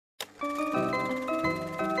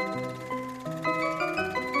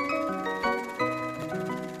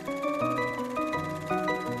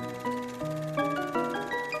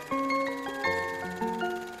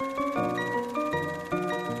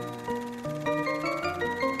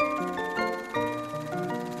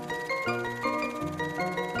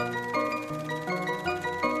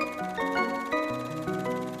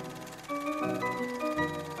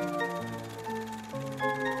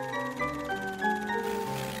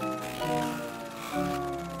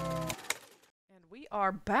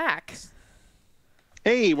are back.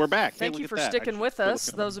 Hey, we're back. Thank you for sticking with us,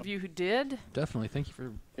 those of you who did. Definitely. Thank you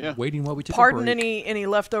for waiting while we took Pardon a break. any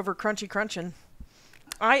leftover crunchy crunching.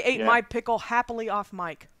 I ate my pickle happily off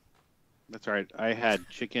mic. That's right. I had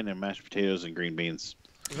chicken and mashed potatoes and green beans.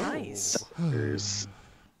 Nice.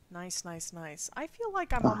 Nice. I feel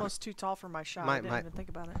like I'm almost too tall for my shot. I didn't even think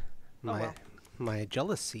about it. My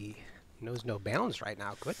jealousy knows no bounds right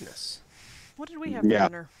now. Goodness. What did we have for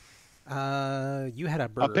dinner? You had a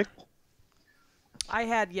burger. A pickle? I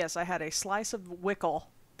had a slice of wickle.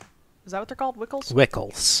 Is that what they're called? Wickles?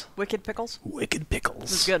 Wickles. Wicked pickles? Wicked pickles.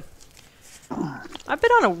 This is good. I've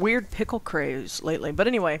been on a weird pickle craze lately. But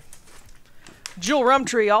anyway, Jewell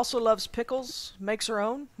Rumtree also loves pickles. Makes her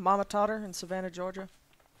own. Mama taught her in Savannah, Georgia.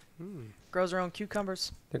 Grows her own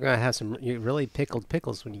cucumbers. They're going to have some really pickled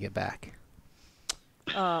pickles when you get back.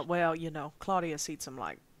 Well, you know, Claudius eats them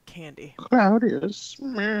like candy. Claudius.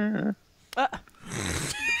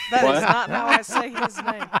 That is not how I say his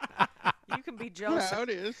name. You can be Joseph.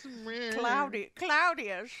 Claudius.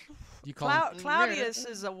 Claudius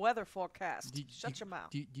is a weather forecast. Shut your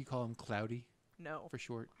mouth. Do you call him Cloudy? No. For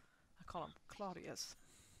short? I call him Claudius.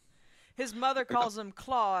 His mother calls him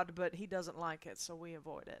Claude, but he doesn't like it, so we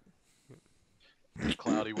avoid it.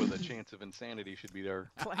 Cloudy with a chance of insanity should be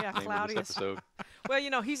their name of this episode. Well, you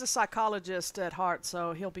know, he's a psychologist at heart,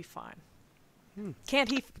 so he'll be fine. Can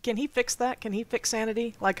he fix that? Can he fix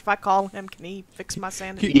sanity? Like if I call him, can he fix my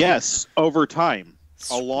sanity? Yes, over time.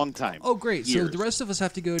 A long time. Oh, great. Years. So the rest of us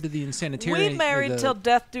have to go to the insanitarium. We married till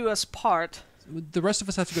death do us part. The rest of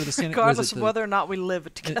us have to go to the sanitarium. Regardless of whether or not we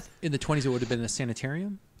live together. In the 20s, it would have been a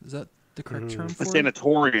sanitarium? Is that the correct term for it? A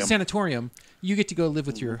sanatorium. Sanatorium. You get to go live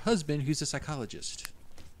with your husband, who's a psychologist.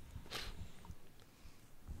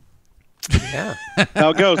 Yeah.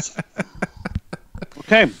 How it goes.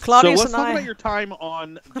 Okay, Claudius so let's talk I... about your time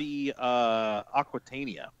on the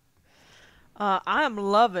Aquitania. I am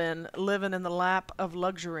loving living in the lap of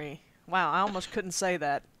luxury. Wow, I almost couldn't say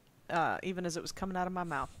that, even as it was coming out of my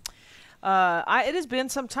mouth. It has been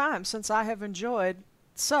some time since I have enjoyed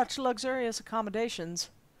such luxurious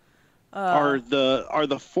accommodations. Are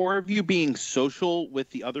the four of you being social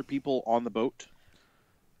with the other people on the boat?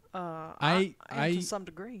 I to some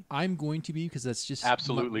degree. I'm going to be, because that's just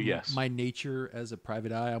absolutely my nature as a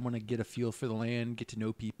private eye. I want to get a feel for the land, get to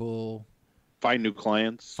know people, find new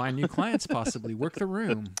clients, possibly work the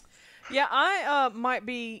room. Yeah, I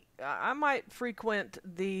might frequent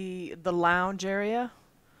the lounge area.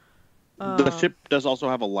 The ship does also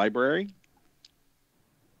have a library.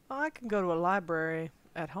 I can go to a library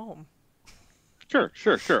at home.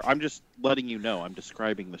 Sure. I'm just letting you know. I'm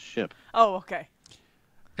describing the ship. Oh, okay.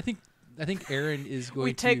 I think Aaron is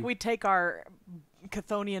going to... We take our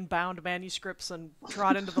Chthonian-bound manuscripts and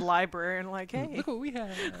trot into the library and like, hey. Look what we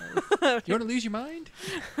have. You want to lose your mind?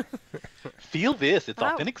 Feel this. It's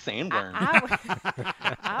authentic sandworm.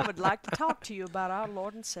 I would like to talk to you about our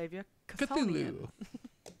Lord and Savior, Cthulhu.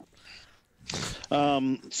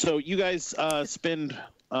 So you guys spend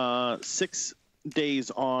 6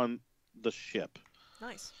 days on the ship.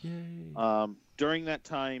 Nice. Yay. During that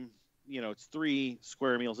time, it's 3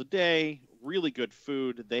 square meals a day, really good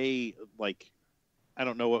food. They, I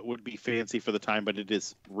don't know what would be fancy for the time, but it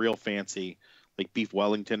is real fancy. Like beef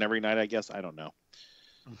Wellington every night, I guess. I don't know.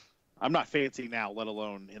 I'm not fancy now, let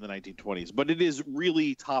alone in the 1920s, but it is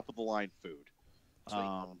really top-of-the-line food.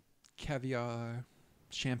 Caviar,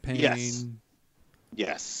 champagne.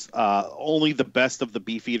 Yes. Only the best of the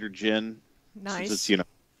Beefeater gin. Nice. Since it's,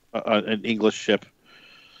 an English ship.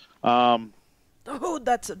 Oh,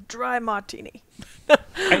 that's a dry martini.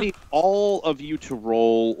 I need all of you to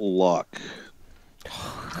roll luck.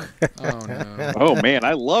 Oh, no. Oh, man,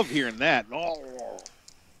 I love hearing that. Oh.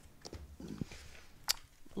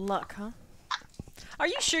 Luck, huh? Are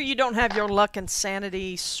you sure you don't have your luck and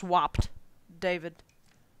sanity swapped, David?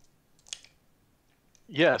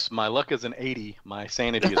 Yes, my luck is an 80. My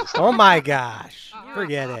sanity is a 70. Oh, my gosh.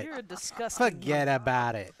 Forget it. You're a disgusting... Forget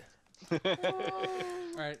about it.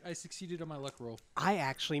 All right, I succeeded on my luck roll. I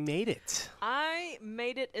actually made it. I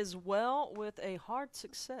made it as well with a hard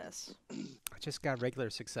success. I just got regular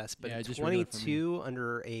success, but just 22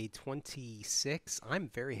 under a 26.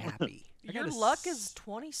 I'm very happy. Your luck is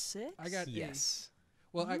 26? I got yes.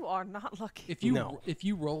 Well, you are not lucky. If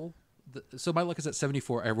you roll, so my luck is at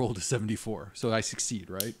 74. I rolled a 74, so I succeed,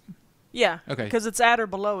 right? Yeah. Okay. Because it's at or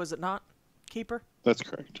below, is it not, Keeper? That's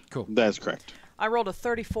correct. Cool. That is correct. I rolled a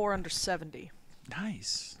 34 under 70.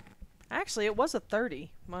 Nice. Actually, it was a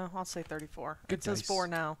 30. Well, I'll say 34. Good it says dice. 4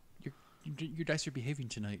 now. Your dice are behaving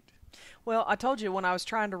tonight. Well, I told you when I was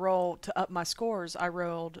trying to roll to up my scores, I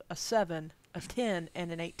rolled a 7, a 10,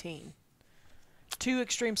 and an 18. 2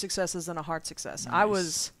 extreme successes and a hard success. Nice. I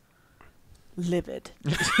was livid.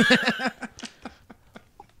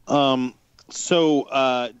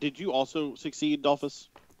 So, did you also succeed, Dalphus?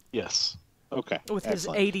 Yes. Okay. With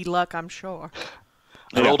excellent. His 80 luck, I'm sure.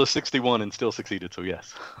 I rolled a 61 and still succeeded, so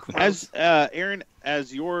yes. As Aaron,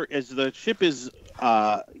 as the ship is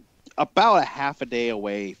about a half a day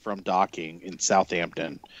away from docking in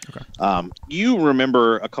Southampton, okay. You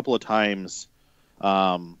remember a couple of times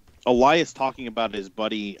Elias talking about his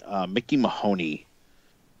buddy Mickey Mahoney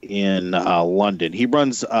in London. He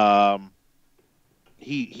runs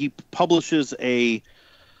he publishes a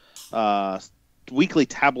weekly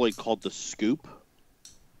tabloid called The Scoop.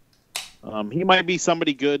 He might be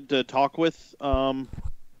somebody good to talk with while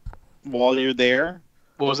you're there.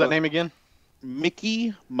 What was that name again?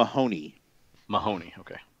 Mickey Mahoney. Mahoney,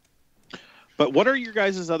 okay. But what are your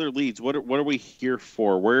guys' other leads? What are we here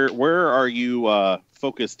for? Where are you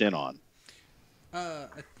focused in on? I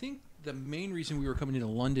think the main reason we were coming into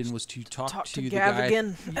London was to talk to the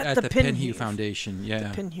Gavigan guy at the Penhew Foundation. Yeah,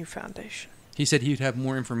 the Penhew Foundation. He said he'd have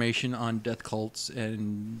more information on death cults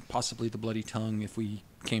and possibly the Bloody Tongue if we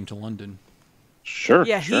came to London. Sure.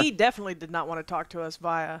 Yeah, sure. he definitely did not want to talk to us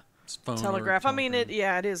via telegraph. I mean, it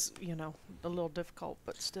is, a little difficult,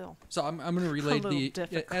 but still. So I'm going to relay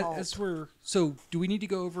as we're. So do we need to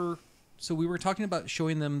go over? So we were talking about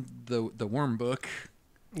showing them the worm book.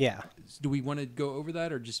 Yeah. Do we want to go over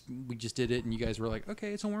that, or we just did it and you guys were like,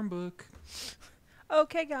 okay, it's a worm book.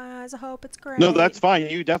 Okay, guys, I hope it's great. No, that's fine.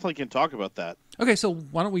 You definitely can talk about that. Okay, so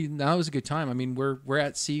why don't we? Now is a good time. I mean, we're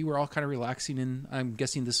at sea. We're all kind of relaxing, and I'm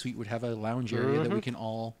guessing the suite would have a lounge area that we can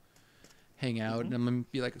all hang out. And I'm gonna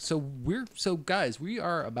be like, so guys, we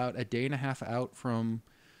are about a day and a half out from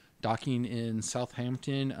docking in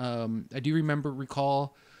Southampton. I do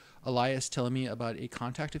recall Elias telling me about a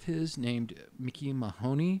contact of his named Mickey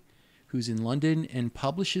Mahoney, who's in London and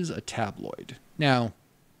publishes a tabloid. Now,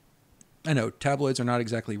 I know tabloids are not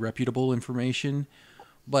exactly reputable information,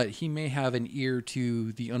 but he may have an ear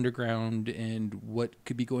to the underground and what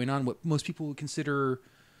could be going on. What most people would consider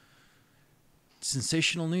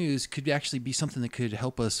sensational news could actually be something that could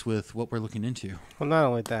help us with what we're looking into. Well, not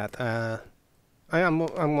only that, I'm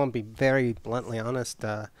going to be very bluntly honest.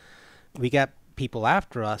 We got people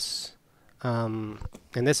after us, and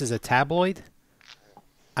this is a tabloid.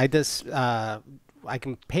 I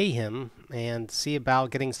can pay him and see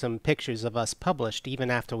about getting some pictures of us published even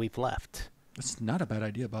after we've left. That's not a bad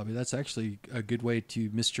idea, Bobby. That's actually a good way to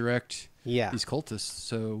misdirect these cultists.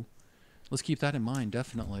 So let's keep that in mind,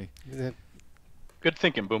 definitely. Good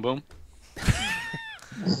thinking, Boom Boom.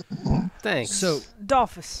 Thanks. So,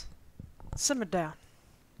 Dalphus, simmer down.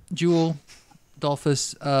 Jewell,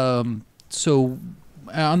 Dalphus. So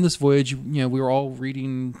on this voyage, we were all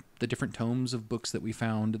reading the different tomes of books that we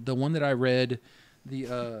found. The one that I read,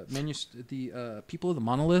 the People of the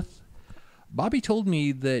Monolith. Bobby told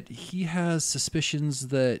me that he has suspicions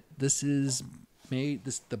that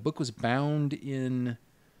the book was bound in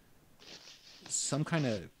some kind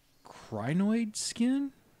of crinoid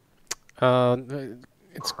skin.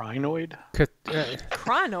 It's crinoid.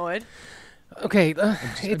 Crinoid. Okay,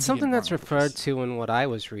 it's something that's referred to in what I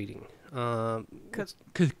was reading. Cthulian.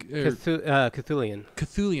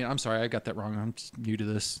 Cthulian. I'm sorry, I got that wrong. I'm just new to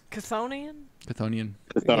this. Chthonian? Chthonian.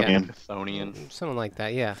 Chthonian. Something like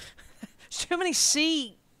that, yeah. Too many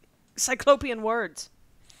cyclopean words.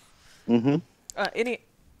 Mm-hmm. Any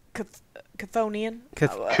Chthonian?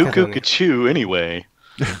 Cuckoo anyway.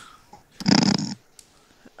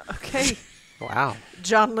 Okay. Wow.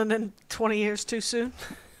 John Lennon 20 years too soon.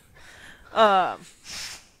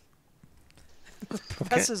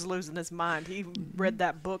 Professor's losing his mind. He read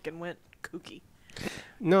that book and went kooky.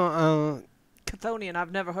 No, Chthonian,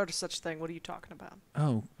 I've never heard of such a thing. What are you talking about?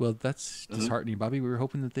 Oh, well, that's disheartening, Bobby. We were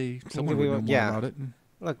hoping that someone would know more about it.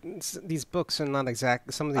 Look, these books are not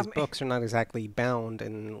some of these books are not exactly bound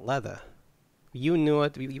in leather. You knew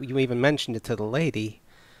it. You even mentioned it to the lady.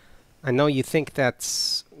 I know you think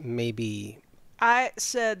that's maybe... I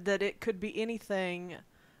said that it could be anything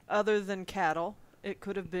other than cattle. It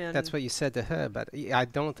could have been... That's what you said to her, but I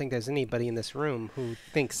don't think there's anybody in this room who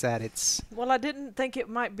thinks that it's... Well, I didn't think it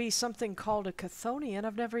might be something called a Chthonian.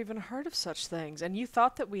 I've never even heard of such things. And you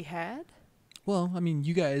thought that we had? Well, I mean,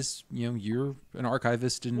 you guys, you're an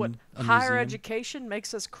archivist in a higher museum. Education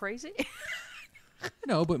makes us crazy?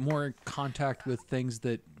 No, but more contact with things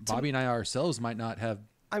that Bobby and I ourselves might not have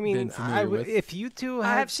been familiar with. If you two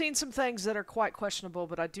I have seen some things that are quite questionable,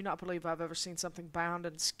 but I do not believe I've ever seen something bound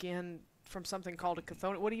in skin from something called a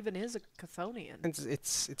Chthonian. What even is a Chthonian?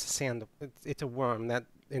 It's a sand. It's a worm that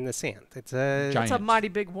in the sand. It's a giant. It's a mighty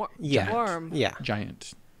big worm. Yeah. Worm. Yeah.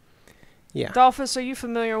 Giant. Yeah. Dalphus, are you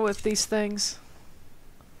familiar with these things?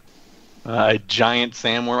 Giant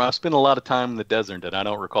sandworm. I've spent a lot of time in the desert, and I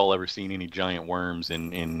don't recall ever seeing any giant worms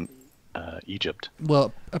in Egypt.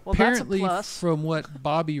 Well, that's a apparently, plus. from what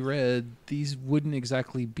Bobby read, these wouldn't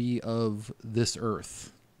exactly be of this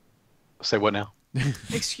Earth. Say what now?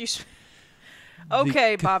 Excuse me.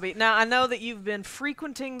 Okay, Bobby. Now, I know that you've been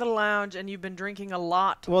frequenting the lounge and you've been drinking a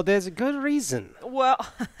lot. Well, there's a good reason. Well,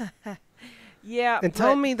 yeah. And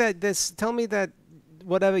tell me that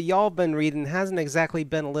whatever y'all been reading hasn't exactly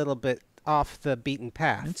been a little bit off the beaten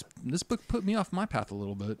path. This book put me off my path a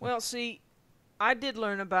little bit. Well, see, I did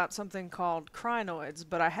learn about something called crinoids,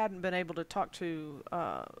 but I hadn't been able to talk to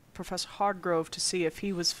Professor Hardgrove to see if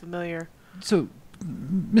he was familiar. So,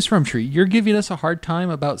 Miss Rumtree, you're giving us a hard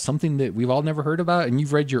time about something that we've all never heard about, and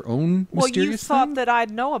you've read your own mysterious Well, you thought thing? that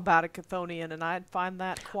I'd know about a Chthonian, and I'd find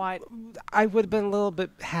that quite... I would have been a little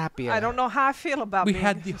bit happier. I don't know how I feel about We being...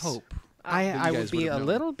 had the hope. I you would guys be would've a known.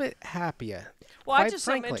 little bit happier. Well, I Quite just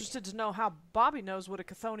frankly. am interested to know how Bobby knows what a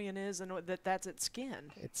Chthonian is and that's its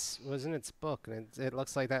skin. It was in its book, and it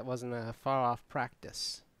looks like that wasn't a far off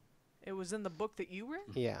practice. It was in the book that you read?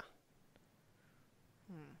 Yeah.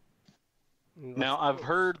 Now, I've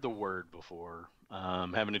heard the word before,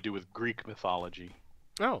 having to do with Greek mythology.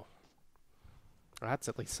 Oh. That's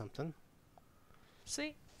at least something.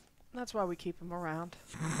 See? That's why we keep him around.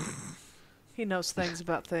 He knows things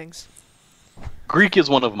about things. Greek is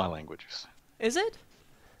one of my languages. Is it?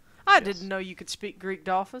 I Yes. didn't know you could speak Greek,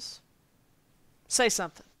 Dalphus. Say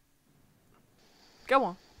something. Go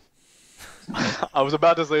on. I was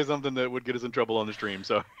about to say something that would get us in trouble on the stream,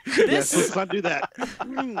 so... Yes, let's not do that.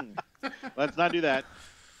 Let's not do that.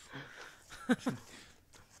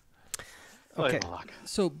 Okay.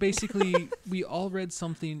 So basically, we all read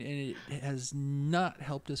something, and it has not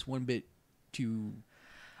helped us one bit to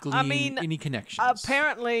glean any connections.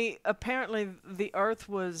 Apparently, the Earth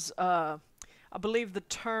was. I believe the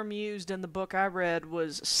term used in the book I read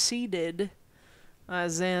was seeded,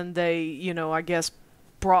 as in they, I guess,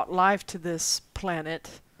 brought life to this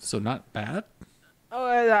planet. So not bad?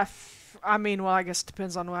 Oh, I mean, well, I guess it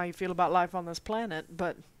depends on how you feel about life on this planet,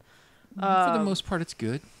 but. For the most part, it's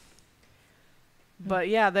good. But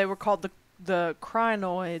yeah, they were called the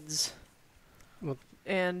crinoids, Well-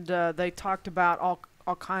 and they talked about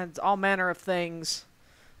all manner of things,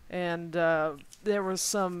 and there was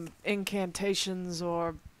some incantations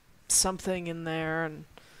or something in there, and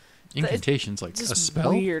Incantations, like just a spell?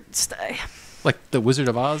 weird. Like the Wizard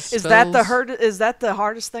of Oz Is spells? that the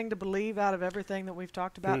hardest thing to believe out of everything that we've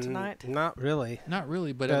talked about tonight? Not really. Not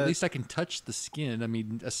really, but at least I can touch the skin. I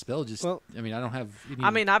mean, a spell just... Well- I mean, I don't have any...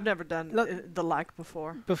 I mean, I've never done Look- the like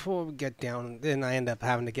before. Before we get down, then I end up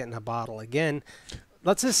having to get in a bottle again.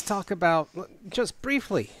 Let's just talk about, just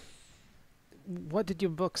briefly, what did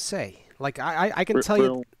your book say? Like, I can tell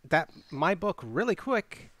you that my book, really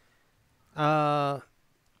quick, was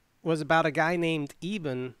about a guy named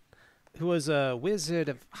Eben, who was a wizard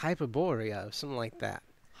of Hyperborea, or something like that.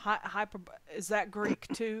 Is that Greek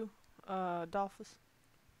too, Dalphus?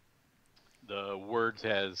 The word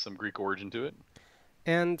has some Greek origin to it.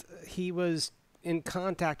 And he was in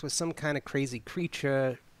contact with some kind of crazy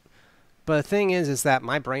creature. But the thing is that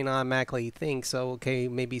my brain automatically thinks, oh, okay,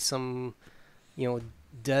 maybe some,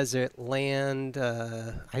 desert land.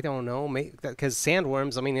 I don't know, because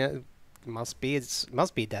sandworms. I mean, it must be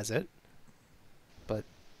desert. But,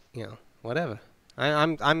 whatever.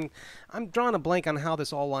 I'm drawing a blank on how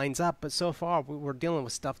this all lines up. But so far, we're dealing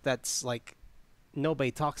with stuff that's like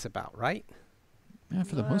nobody talks about, right? Yeah,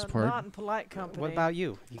 for the most part. Not in polite company. What about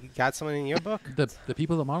you? You got something in your book? The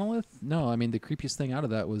people of the monolith? No, I mean, the creepiest thing out of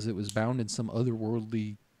that was it was bound in some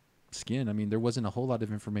otherworldly skin. I mean, there wasn't a whole lot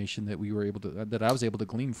of information that I was able to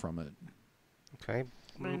glean from it. Okay.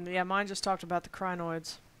 I mean, yeah, mine just talked about the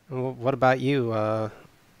crinoids. What about you,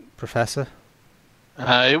 Professor?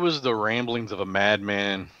 It was the ramblings of a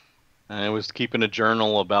madman. It was keeping a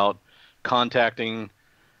journal about contacting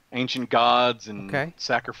ancient gods and Okay.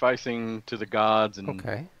 sacrificing to the gods and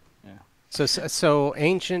Okay. Yeah. So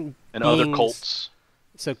ancient and beings, other cults.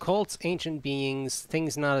 So cults, ancient beings,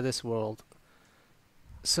 things not of this world.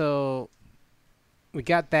 So we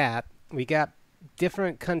got that. We got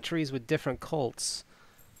different countries with different cults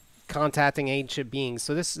contacting ancient beings.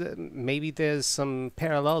 So this maybe there's some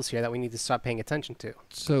parallels here that we need to start paying attention to.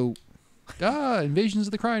 So, invasions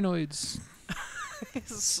of the crinoids.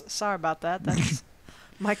 Sorry about that. That's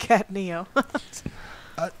my cat Neo.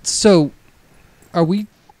 So, are we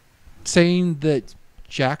saying that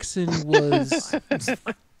Jackson was...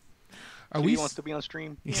 He wants to be on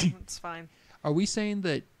stream. Yeah, it's fine. Are we saying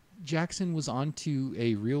that Jackson was onto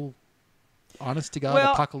a real honest to God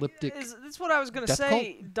Well, apocalyptic. that's what I was going to death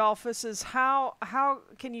say, Dalphus, is how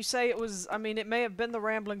can you say it was, I mean, it may have been the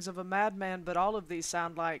ramblings of a madman, but all of these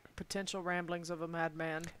sound like potential ramblings of a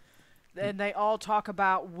madman. And they all talk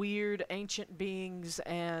about weird ancient beings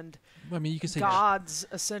and I mean, you can say gods,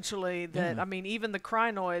 essentially, that, Yeah. I mean, even the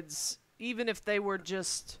crinoids, even if they were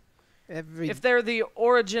just... Every If they're the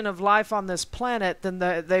origin of life on this planet, then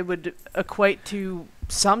they would equate to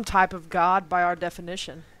some type of god by our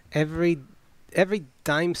definition. every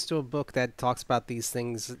dime store book that talks about these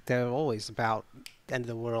things, they're always about end of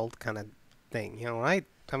the world kind of thing, you know, right?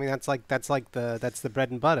 I mean, that's the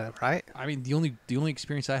bread and butter, right? I mean, the only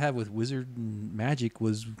experience I have with wizard and magic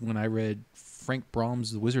was when I read Frank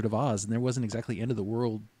Brahms' The Wizard of Oz, and there wasn't exactly end of the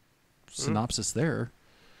world synopsis there.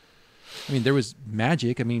 I mean, there was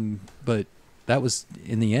magic. I mean, but that was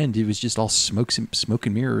in the end. It was just all smoke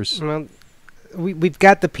and mirrors. Well, we've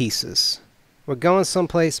got the pieces. We're going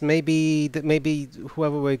someplace. Maybe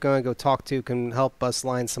whoever we're going to go talk to can help us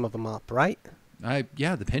line some of them up, right?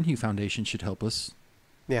 Yeah, the Penhew Foundation should help us.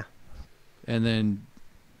 Yeah. And then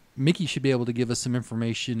Mickey should be able to give us some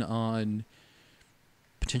information on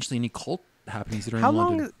potentially any cult happenings that are How in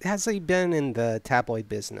London. long has he been in the tabloid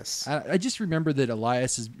business? I just remember that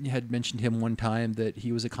Elias had mentioned him one time, that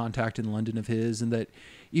he was a contact in London of his, and that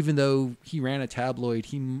even though he ran a tabloid,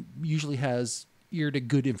 he usually has ear to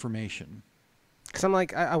good information. Because I'm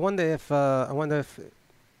like, I wonder if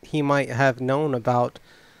he might have known about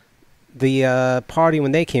the party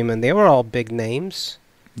when they came in. They were all big names.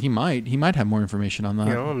 He might have more information on that.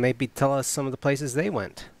 You know, maybe tell us some of the places they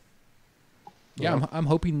went. Yeah, I'm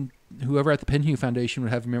hoping whoever at the Penhew Foundation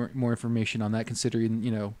would have more information on that,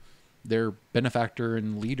 considering, their benefactor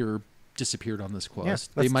and leader disappeared on this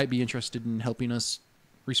quest. Yeah, they might be interested in helping us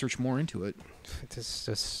research more into it. It's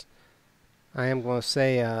just, I am going to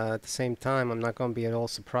say at the same time, I'm not going to be at all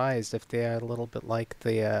surprised if they are a little bit like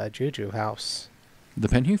the Juju house. The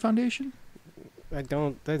Penhew Foundation? I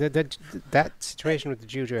don't. That situation with the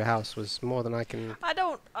Juju house was more than I can.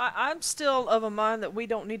 I'm still of a mind that we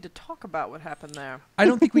don't need to talk about what happened there. I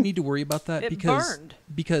don't think we need to worry about that It because burned.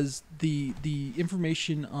 The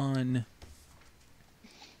information on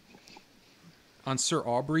Sir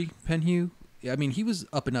Aubrey Penhew, I mean, he was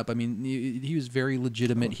up and up. I mean, he was very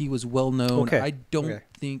legitimate. He was well known. Okay. I don't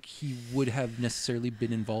think he would have necessarily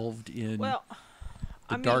been involved in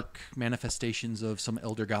the dark manifestations of some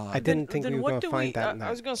elder god. I didn't think we were going to find that in that.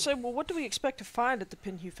 I was going to say, well, what do we expect to find at the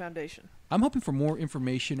Penhew Foundation? I'm hoping for more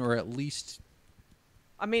information, or at least...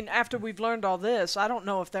 I mean, after we've learned all this, I don't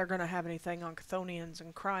know if they're going to have anything on Chthonians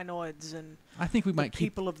and Crinoids and I think we might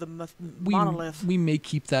people of the monolith. We may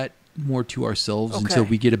keep that more to ourselves until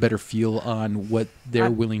we get a better feel on what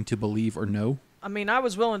they're willing to believe or know. I mean, I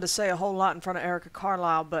was willing to say a whole lot in front of Erica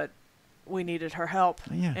Carlyle, but we needed her help,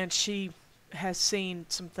 Yeah. and she has seen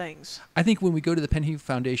some things. I think when we go to the Penhew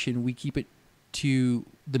Foundation, we keep it to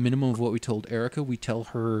the minimum of what we told Erica. We tell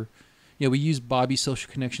her, we use Bobby's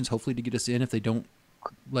social connections hopefully to get us in if they don't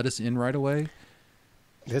let us in right away.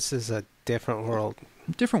 This is a different world.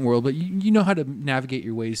 Different world, but you know how to navigate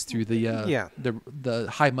your ways through the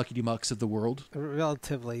the high muckety mucks of the world.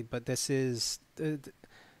 Relatively, but this is,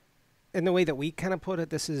 in the way that we kind of put it,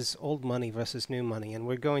 this is old money versus new money, and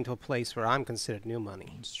we're going to a place where I'm considered new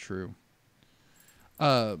money. It's true.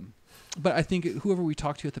 But I think whoever we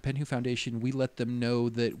talk to at the Penhew Foundation, we let them know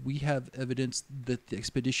that we have evidence that the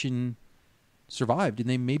expedition survived, and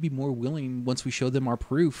they may be more willing, once we show them our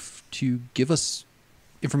proof, to give us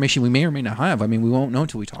information we may or may not have. I mean, we won't know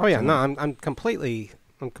until we talk to them. No, I'm completely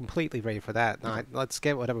ready for that. No, let's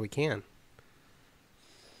get whatever we can.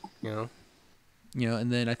 And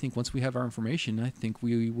then I think once we have our information, I think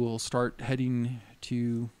we will start heading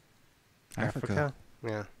to Africa.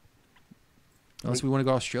 Yeah. Unless we want to go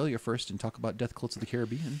to Australia first and talk about death cults of the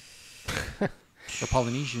Caribbean. Or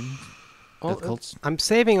Polynesian death cults. I'm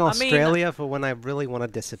saving Australia for when I really want to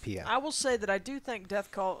disappear. I will say that I do think Death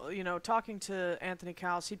Cult, talking to Anthony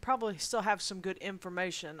Cowles, he'd probably still have some good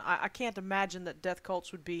information. I can't imagine that death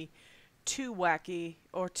cults would be too wacky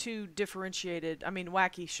or too differentiated. I mean,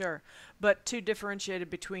 wacky, sure, but too differentiated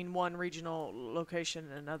between one regional location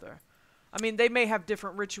and another. I mean, they may have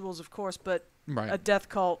different rituals, of course, but a death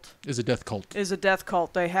cult is a death cult. Is a death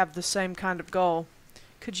cult. They have the same kind of goal.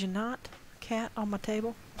 Could you not, cat on my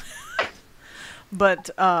table?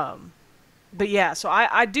 But yeah. So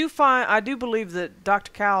I do believe that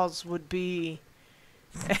Dr. Cowles would be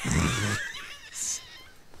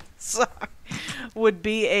would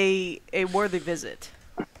be a worthy visit.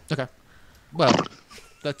 Okay. Well,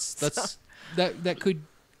 that could.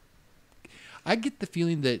 I get the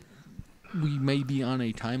feeling that we may be on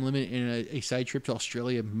a time limit, and a side trip to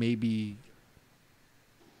Australia may be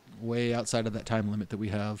way outside of that time limit that we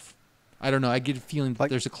have. I don't know. I get a feeling Like-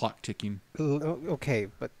 there's a clock ticking. Okay,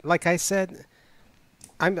 but like I said,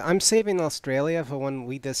 I'm saving Australia for when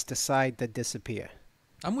we just decide to disappear.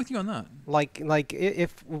 I'm with you on that.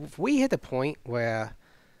 If we hit a point where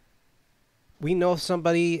we know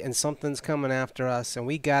somebody and something's coming after us and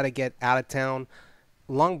we got to get out of town,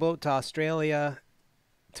 longboat to Australia,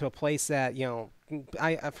 to a place that, you know,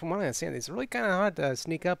 from what I understand, it's really kind of hard to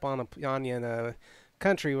sneak up on you in a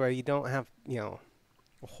country where you don't have, you know,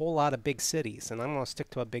 a whole lot of big cities. And I'm going to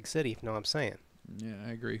stick to a big city, if you know what I'm saying. Yeah,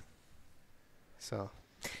 I agree. So,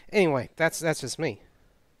 anyway, that's just me.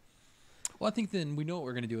 Well, I think then we know what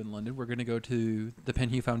we're going to do in London. We're going to go to the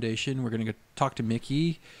Penhew Foundation. We're going to go talk to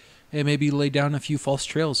Mickey and maybe lay down a few false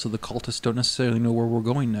trails so the cultists don't necessarily know where we're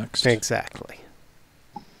going next. Exactly.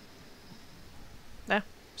 Yeah,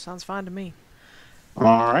 sounds fine to me.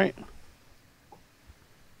 All right.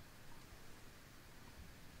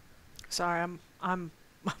 Sorry, I'm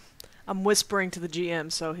whispering to the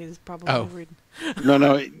GM, so he's probably reading.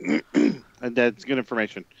 No, that's good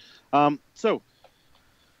information. So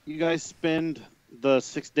you guys spend the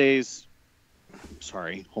 6 days.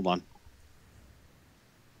 Sorry, hold on.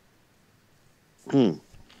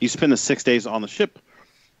 You spend the 6 days on the ship.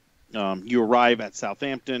 You arrive at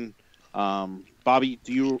Southampton. Bobby,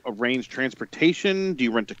 do you arrange transportation? Do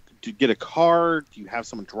you do you get a car? Do you have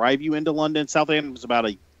someone drive you into London? Southampton is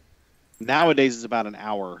nowadays is about an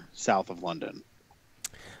hour south of London.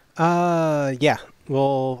 Yeah.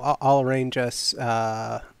 Well, I'll arrange us,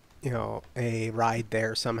 you know, a ride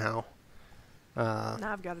there somehow. Now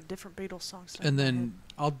I've got a different Beatles song. stuck And in my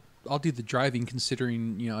then I'll do the driving,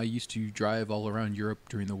 considering, you know, I used to drive all around Europe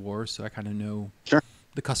during the war, so I kind of know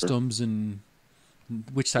the customs and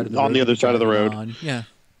which side of the road. On the other side of the road. On. Yeah.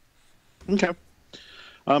 Okay.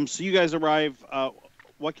 So you guys arrive.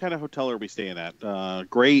 What kind of hotel are we staying at?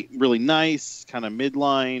 Great, really nice, kind of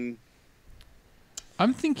midline.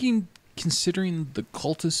 I'm thinking, considering the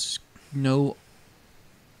cultists know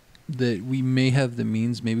that we may have the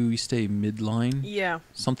means, maybe we stay midline. Yeah.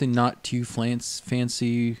 Something not too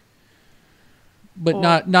fancy, but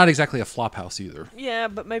not exactly a flop house either. Yeah,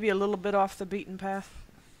 but maybe a little bit off the beaten path.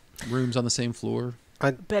 Rooms on the same floor.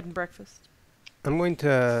 Bed and breakfast. I'm going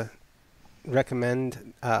to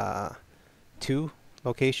recommend 2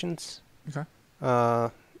 locations. Okay.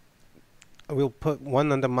 We'll put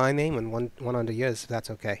one under my name and one under yours, if that's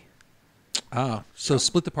okay. So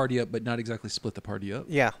split the party up, but not exactly split the party up.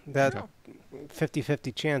 Yeah, that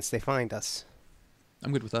 50-50 chance they find us.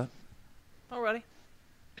 I'm good with that. Alrighty.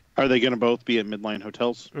 Are they going to both be at midline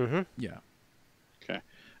hotels? Mm-hmm. Yeah. Okay.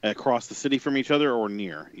 Across the city from each other or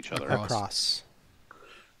near each other? Across.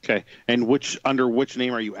 Okay. And under which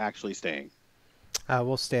name are you actually staying?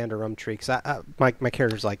 We'll stay under Rumtree, because my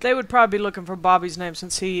character's like... They would probably be looking for Bobby's name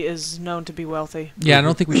since he is known to be wealthy. Yeah, I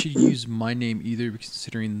don't think we should use my name either,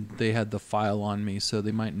 considering they had the file on me, so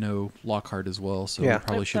they might know Lockhart as well, so we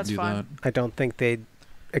probably should do that. I don't think they'd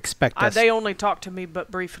expect us... They only talked to me but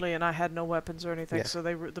briefly, and I had no weapons or anything, Yeah. so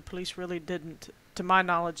the police really didn't, to my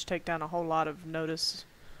knowledge, take down a whole lot of notice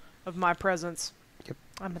of my presence. Yep.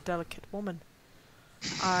 I'm a delicate woman.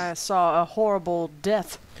 I saw a horrible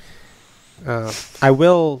death. I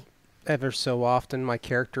will, ever so often, my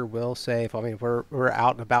character will say, if we're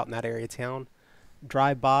out and about in that area of town,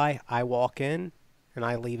 drive by, I walk in, and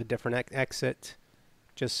I leave a different exit,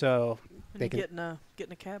 just so And they you can... get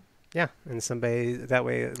in a cab. Yeah, and somebody, that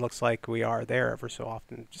way it looks like we are there ever so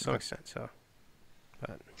often, to some extent, so...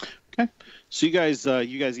 But. Okay. So you guys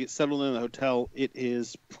get settled in the hotel. It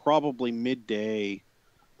is probably midday,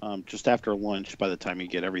 just after lunch by the time you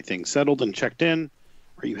get everything settled and checked in.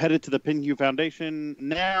 Are you headed to the Penhew Foundation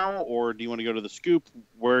now, or do you want to go to the Scoop?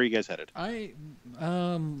 Where are you guys headed? Let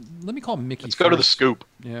me call Mickey Let's go to the first. Scoop.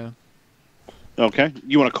 Yeah. Okay.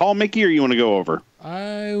 You want to call Mickey, or you want to go over?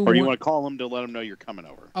 Or you want to call him to let him know you're coming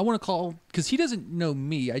over? I want to call, because he doesn't know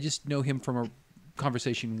me. I just know him from a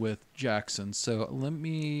conversation with Jackson. So let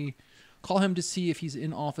me call him to see if he's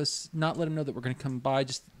in office. Not let him know that we're going to come by,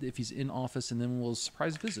 just if he's in office, and then we'll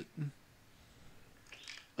surprise visit.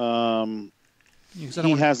 He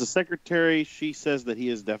has a secretary. She says that he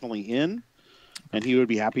is definitely in, and he would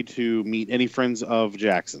be happy to meet any friends of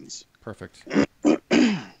Jackson's. Perfect. All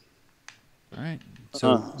right.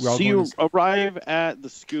 So, you arrive at the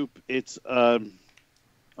Scoop. It's on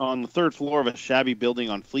the 3rd floor of a shabby building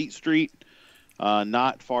on Fleet Street,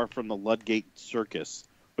 not far from the Ludgate Circus,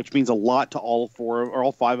 which means a lot to all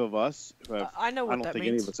 5 of us. I know what that means. I don't think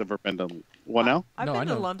any of us have ever been to what now? I've been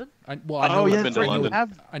to London. I know been to London.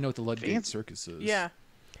 I know what the Ludgate Circus is. Yeah.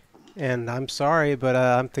 And I'm sorry, but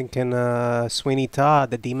I'm thinking Sweeney Todd,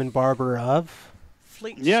 the demon barber of...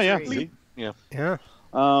 Fleet Yeah. Street. See? Yeah.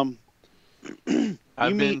 I've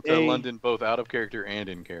been meet to London both out of character and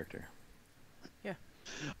in character.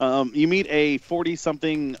 You meet a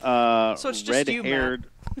 40-something So it's just you, red-haired.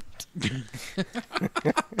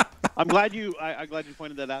 I'm glad you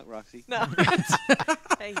pointed that out, Roxy. No.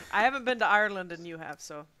 Hey, I haven't been to Ireland and you have,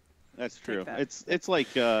 so That's true. that. It's like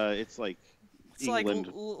it's England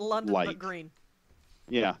like London light. but green.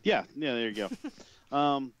 Yeah. There you go.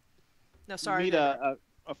 No, sorry. You meet a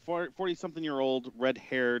 40-something-year-old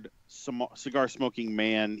red-haired cigar-smoking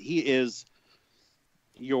man. He is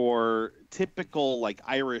your typical like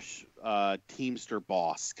Irish Teamster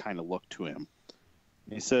boss kind of look to him.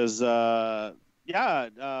 He says, I'm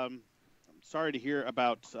sorry to hear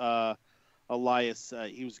about Elias.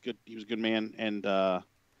 He was good. He was a good man, and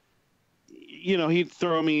he'd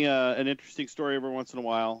throw me an interesting story every once in a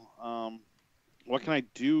while. What can I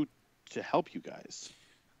do to help you guys?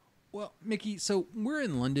 Well, Mickey, so we're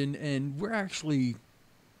in London, and we're actually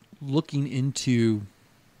looking into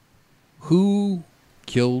who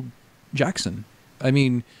killed Jackson. I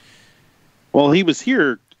mean... Well, he was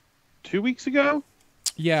here 2 weeks ago?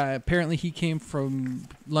 Yeah, apparently he came from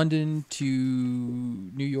London to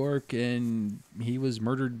New York, and he was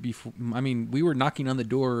murdered before... I mean, we were knocking on the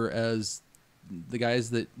door as the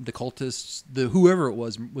guys that... The cultists, whoever it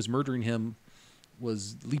was murdering him,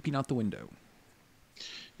 was leaping out the window.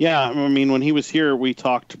 Yeah, I mean, when he was here, we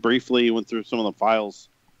talked briefly, went through some of the files.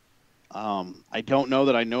 I don't know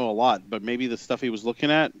that I know a lot, but maybe the stuff he was looking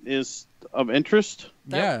at is of interest.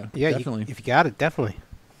 Yeah, Yeah, definitely. if you got it, definitely.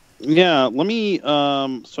 Yeah, let me.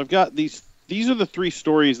 So I've got these. These are the 3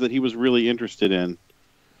 stories that he was really interested in.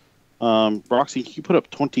 Roxy, can you put up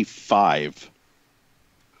 25?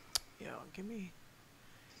 Yeah, give me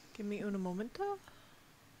un momento.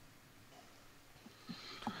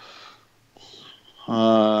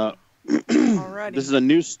 Alrighty. This is a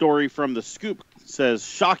news story from The Scoop. It says,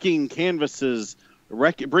 shocking canvases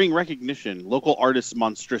bring recognition. Local artists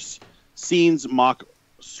monstrous scenes mock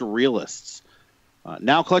surrealists.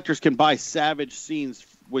 Now collectors can buy savage scenes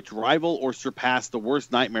which rival or surpass the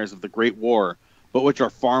worst nightmares of the Great War, but which are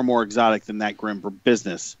far more exotic than that grim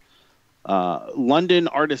business. London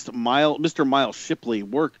artist Mr. Miles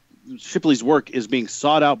Shipley's work is being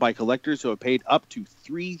sought out by collectors who have paid up to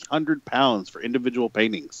 £300 for individual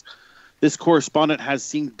paintings. This correspondent has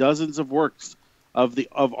seen dozens of works of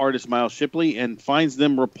artist Miles Shipley and finds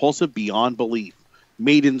them repulsive beyond belief.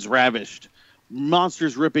 Maidens ravished,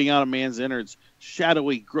 monsters ripping out a man's innards,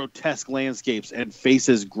 shadowy, grotesque landscapes, and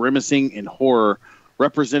faces grimacing in horror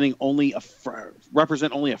represent only a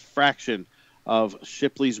fraction of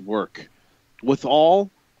Shipley's work. With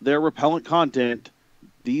all their repellent content,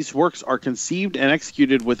 these works are conceived and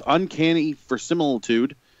executed with uncanny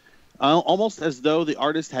verisimilitude, almost as though the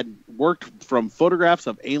artist had worked from photographs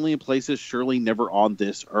of alien places surely never on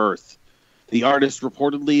this earth. The artist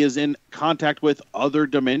reportedly is in contact with other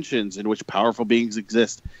dimensions in which powerful beings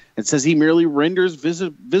exist, and says he merely renders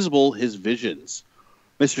visible his visions.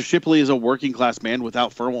 Mr. Shipley is a working-class man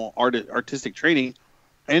without formal artistic training,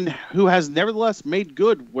 and who has nevertheless made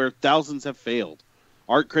good where thousands have failed.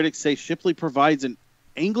 Art critics say Shipley provides an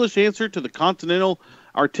English answer to the continental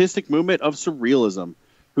artistic movement of surrealism,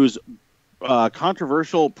 whose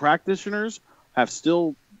controversial practitioners have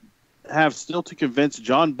still to convince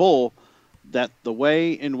John Bull that the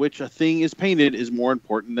way in which a thing is painted is more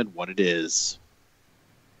important than what it is.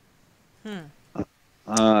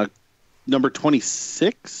 Number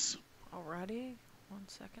 26. Alrighty. 1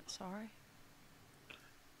 second, sorry.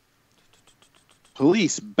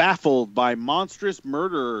 Police baffled by monstrous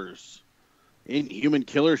murderers. Inhuman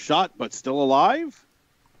killer shot but still alive?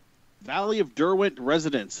 Valley of Derwent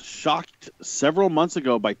residents, shocked several months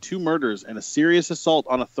ago by 2 murders and a serious assault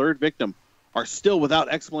on a 3rd victim, are still without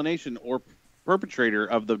explanation or perpetrator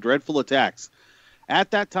of the dreadful attacks.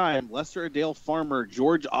 At that time, Lesser-Adale farmer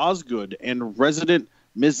George Osgood and resident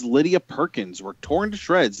Ms. Lydia Perkins were torn to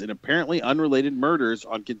shreds in apparently unrelated murders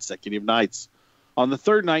on consecutive nights. On the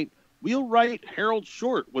 3rd night, wheelwright Harold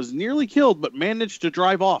Short was nearly killed but managed to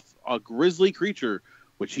drive off a grisly creature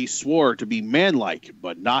which he swore to be manlike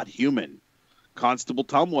but not human. Constable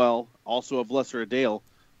Tumwell, also of Lesser-Adale,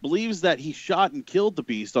 believes that he shot and killed the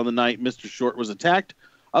beast on the night Mr. Short was attacked.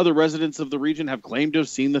 Other residents of the region have claimed to have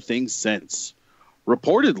seen the thing since.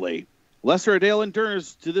 Reportedly, Lesser-Adale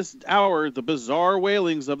endures to this hour the bizarre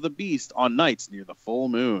wailings of the beast on nights near the full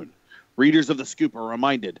moon. Readers of the Scoop are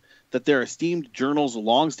reminded that their esteemed journal's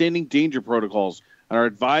long-standing danger protocols and are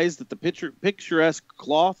advised that the picturesque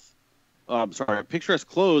clothes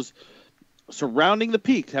surrounding the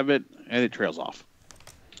peak have it, and it trails off.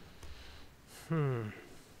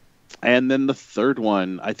 And then the third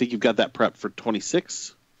one, I think you've got that prep for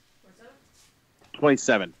 26?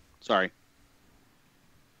 27. Sorry.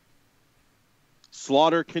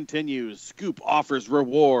 Slaughter continues. Scoop offers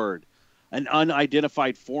reward. An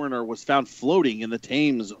unidentified foreigner was found floating in the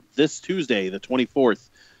Thames this Tuesday, the 24th,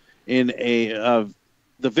 in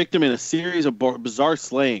the victim in a series of bizarre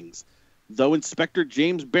slayings. Though Inspector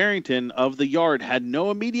James Barrington of the Yard had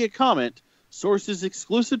no immediate comment, sources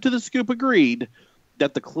exclusive to the Scoop agreed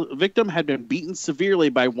that the victim had been beaten severely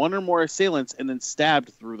by one or more assailants and then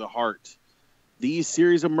stabbed through the heart. These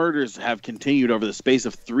series of murders have continued over the space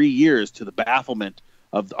of 3 years to the bafflement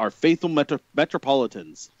of our faithful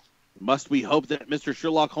metropolitans. Must we hope that Mr.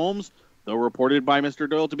 Sherlock Holmes, though reported by Mr.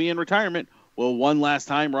 Doyle to be in retirement, will one last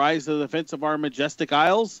time rise to the defense of our majestic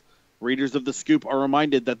isles? Readers of the Scoop are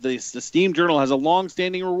reminded that this esteemed journal has a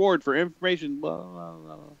long-standing reward for information.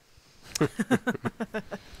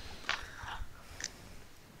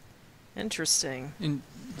 Interesting. And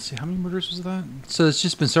let's see, how many murders was that? So it's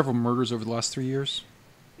just been several murders over the last 3 years.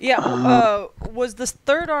 Yeah. Was this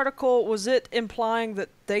third article, was it implying that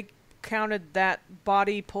they counted that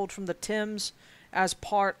body pulled from the Thames as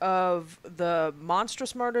part of the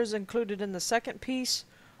monstrous murders included in the second piece?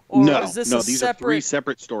 Or no, is this these are three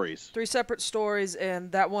separate stories. 3 separate stories,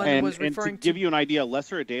 and that one was referring to give you an idea,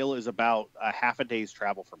 Lesser Adale is about a half a day's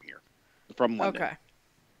travel from here, from London. Okay.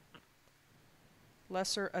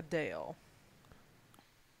 Lesser Adale.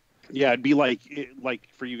 Yeah, it'd be like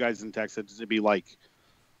for you guys in Texas, it'd be like,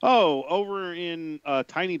 oh, over in a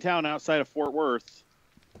tiny town outside of Fort Worth.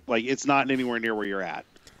 Like, it's not anywhere near where you're at.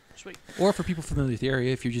 Sweet. Or for people familiar with the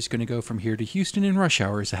area, if you're just going to go from here to Houston in rush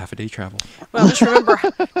hour, it's a half a day travel. Well,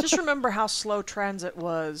 just remember how slow transit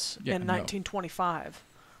was in 1925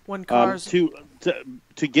 when cars. To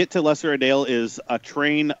get to Lesser Adale is a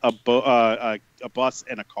train, a bus,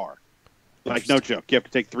 and a car. Like, no joke. You have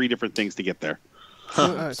to take 3 different things to get there.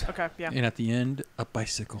 Okay, yeah. And at the end, a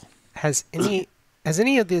bicycle. Has any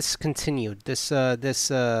of this continued? This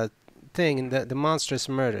thing, the monstrous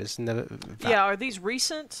murders. Yeah, are these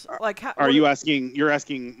recent? Like, how, you're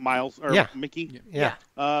asking Miles or Mickey? Yeah.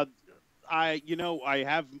 I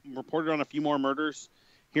have reported on a few more murders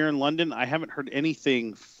here in London. I haven't heard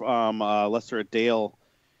anything from Lesser Adale,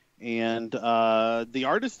 and the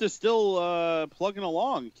artist is still plugging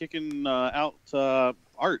along, kicking out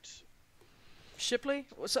art. Shipley?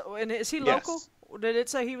 So, and is he local? Yes. Did it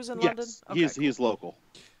say he was in London? Okay, he is local.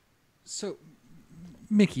 So,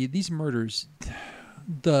 Mickey, these murders,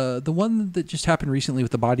 the one that just happened recently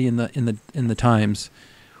with the body in the Times,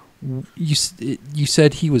 you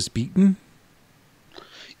said he was beaten?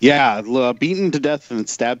 Yeah, beaten to death and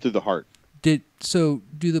stabbed through the heart. Do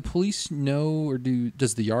the police know, or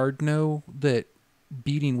does the Yard know that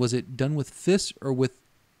beating, was it done with fists or with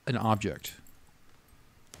an object?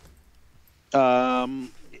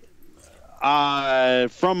 From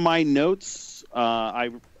my notes,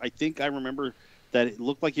 I think I remember that it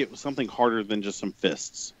looked like it was something harder than just some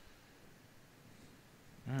fists.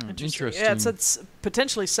 Interesting. Yeah, it's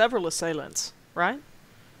potentially several assailants, right?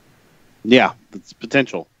 Yeah, it's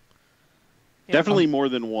potential. Yeah. Definitely more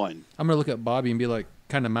than one. I'm going to look at Bobby and be like,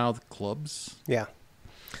 kind of mouth clubs? Yeah.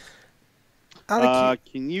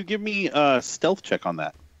 Can you give me a stealth check on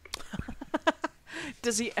that?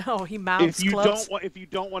 Does he? Oh, he mouths clubs. If you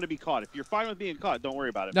don't want to be caught, if you're fine with being caught, don't worry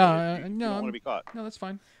about it. No, you don't want to be caught. No, that's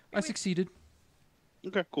fine. I succeeded.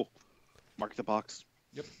 Okay, cool. Mark the box.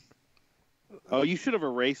 Yep. Oh, you should have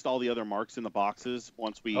erased all the other marks in the boxes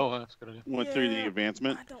once we that's a good idea. went through the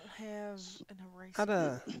advancement. I don't have an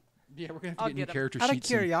eraser. Yeah, we're going to I'll have to get new get 'em. character Out of sheets.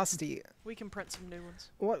 curiosity, We can print some new ones.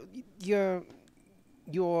 what your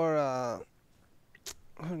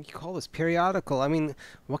what do you call this, periodical? I mean,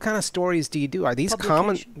 what kind of stories do you do? Are these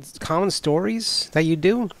common stories that you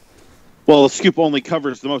do? Well, the Scoop only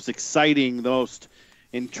covers the most exciting, the most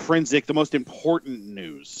intrinsic, the most important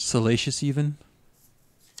news. Salacious even?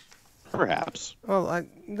 Perhaps. Well,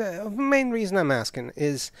 the main reason I'm asking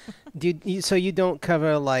is, so you don't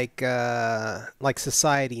cover like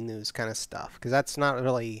society news kind of stuff, because that's not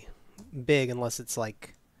really big unless it's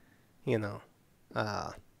like,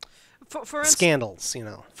 For scandals,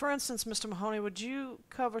 For instance, Mr. Mahoney, would you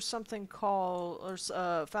cover something called, or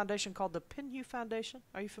a foundation called the Pinhue Foundation?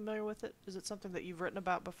 Are you familiar with it? Is it something that you've written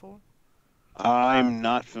about before? I'm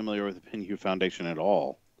not familiar with the Pinhue Foundation at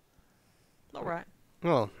all. All right.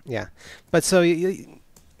 Well, yeah, but so you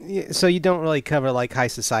don't really cover like high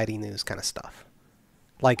society news kind of stuff,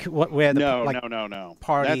 like where the no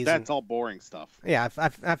parties. That's all boring stuff. Yeah,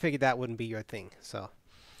 I figured that wouldn't be your thing. So,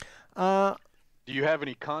 Do you have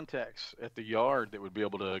any contacts at the Yard that would be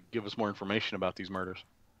able to give us more information about these murders?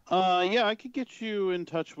 Yeah, I could get you in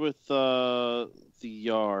touch with the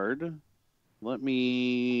yard. Let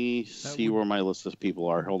me see where my list of people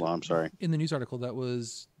are. Hold on, I'm sorry. In the news article, that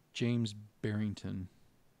was James Barrington.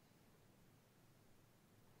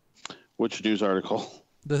 Which news article?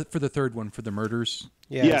 For the third one, for the murders.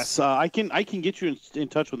 Yes, I can get you in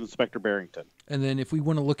touch with Inspector Barrington. And then if we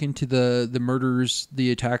want to look into the murders,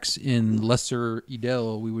 the attacks in Lesser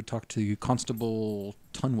Edel, we would talk to Constable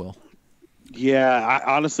Tunwell. Yeah,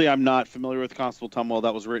 honestly, I'm not familiar with Constable Tunwell.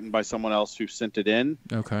 That was written by someone else who sent it in.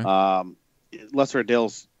 Okay. Lesser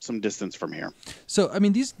Edale's some distance from here. So, I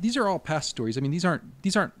mean, these are all past stories. I mean, these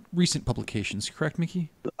aren't recent publications, correct, Mickey?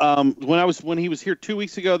 When he was here 2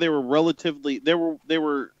 weeks ago, they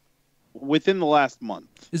were within the last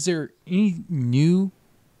month. Is there any new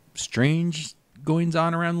strange goings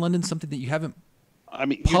on around London? Something that you haven't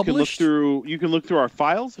published? You can look through our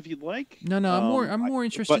files if you'd like. No, I'm more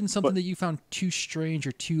interested in something that you found too strange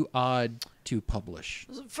or too odd to publish.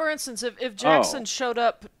 For instance, if Jackson showed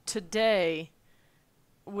up today,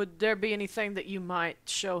 would there be anything that you might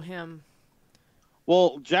show him?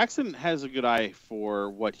 Well, Jackson has a good eye for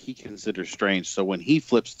what he considers strange. So when he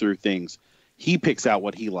flips through things, he picks out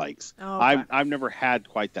what he likes. Oh, okay. I've never had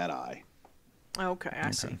quite that eye. Okay, I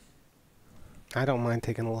see. I don't mind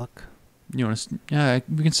taking a look. You want to? Yeah,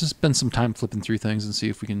 we can spend some time flipping through things and see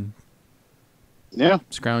if we can. Yeah,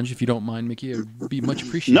 scrounge if you don't mind, Mickey. It would be much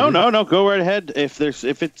appreciated. No. Go right ahead. If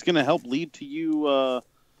it's going to help lead to you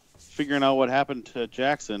figuring out what happened to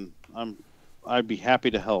Jackson, I'd be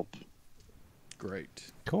happy to help.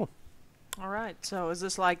 Great. Cool. All right. So is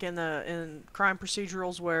this like in crime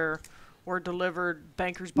procedurals where we're delivered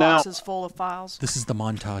bankers' boxes full of files? This is the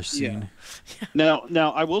montage scene. Yeah.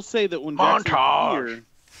 Now I will say that when Jackson was here,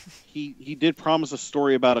 he did promise a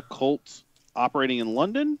story about a cult operating in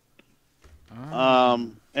London.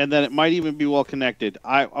 And then it might even be well connected.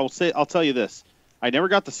 I'll tell you this. I never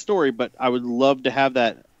got the story, but I would love to have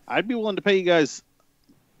that. I'd be willing to pay you guys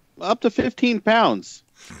up to £15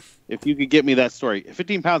 if you could get me that story.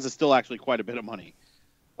 £15 is still actually quite a bit of money.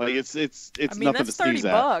 Like it's nothing to sneeze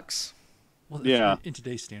at. $30. Well, yeah, in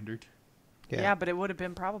today's standard. Yeah, but it would have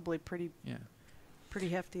been probably pretty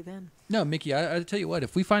hefty then. No, Mickey, I tell you what,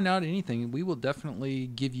 if we find out anything, we will definitely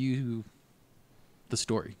give you the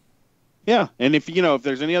story. Yeah, and if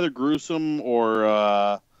there's any other gruesome or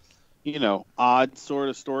odd sort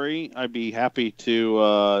of story, I'd be happy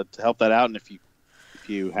to help that out. And if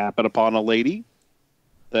you happen upon a lady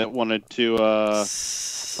that wanted to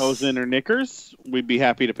pose in her knickers, we'd be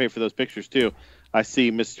happy to pay for those pictures too. I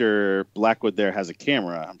see Mr. Blackwood there has a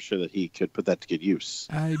camera. I'm sure that he could put that to good use.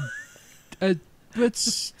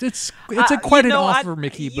 It's quite an offer,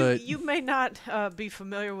 Mickey. But you may not be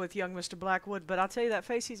familiar with young Mr. Blackwood, but I'll tell you that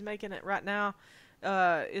face he's making it right now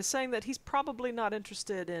is saying that he's probably not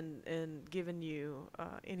interested in giving you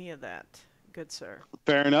any of that, good sir.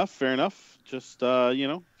 Fair enough. Just if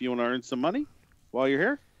you want to earn some money while you're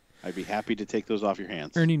here, I'd be happy to take those off your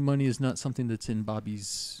hands. Earning money is not something that's in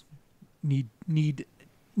Bobby's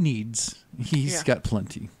needs. He's got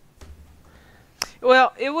plenty.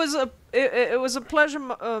 Well, it was a pleasure,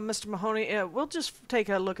 Mr. Mahoney. We'll just take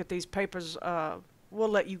a look at these papers. We'll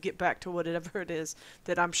let you get back to whatever it is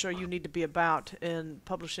that I'm sure you need to be about in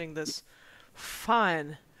publishing this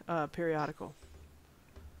fine periodical.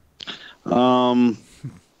 So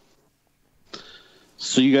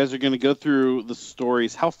you guys are going to go through the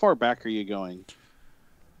stories. How far back are you going?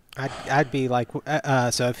 I'd be like,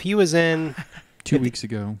 so if he was in 2 weeks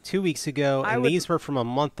ago, and these were from a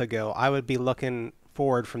month ago, I would be looking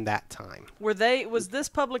forward from that time. Was this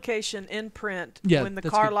publication in print when the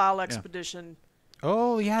Carlyle expedition?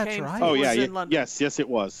 Oh yeah, that's right. Oh yeah, yes, it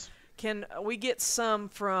was. Can we get some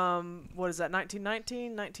from, what is that,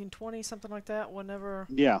 1919, 1920, something like that? Whenever.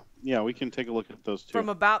 Yeah, we can take a look at those too. From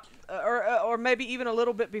about, or maybe even a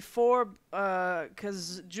little bit before,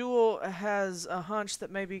 because Jewell has a hunch that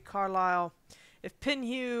maybe Carlyle, if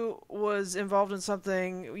Pinhue was involved in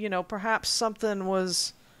something, perhaps something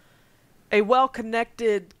was a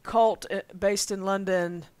well-connected cult based in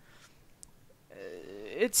London.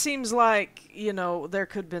 It seems like, there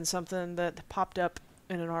could have been something that popped up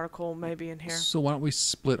in an article maybe in here. So why don't we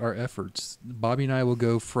split our efforts? Bobby and I will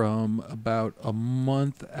go from about a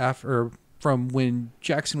month after, from when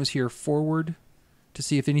Jackson was here forward to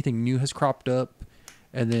see if anything new has cropped up.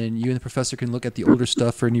 And then you and the professor can look at the older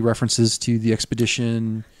stuff for any references to the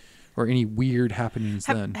expedition or any weird happenings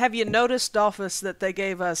then. Have you noticed, Dalphus, that they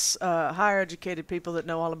gave us higher educated people that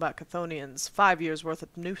know all about Chthonians 5 years worth of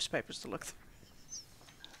newspapers to look through?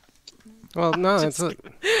 Well, no, it's Well,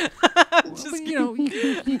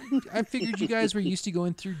 I figured you guys were used to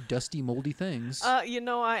going through dusty, moldy things. I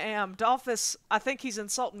am. Dalphus, I think he's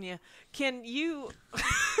insulting you. Can you...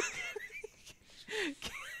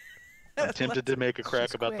 I'm tempted to make a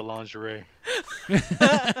crack about the lingerie.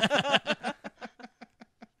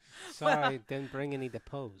 sorry, didn't bring any to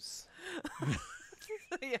pose.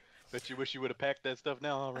 Yeah. Bet you wish you would have packed that stuff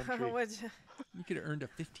now, huh, Rumtree? You could have earned a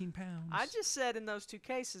 15 pounds. I just said in those 2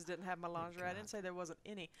 cases didn't have my lingerie. I didn't say there wasn't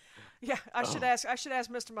any. Yeah, I should ask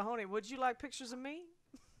Mr. Mahoney, would you like pictures of me?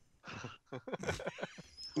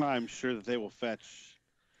 I'm sure that they will fetch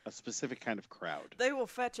a specific kind of crowd. They will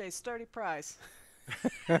fetch a sturdy price.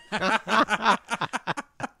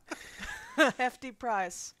 Hefty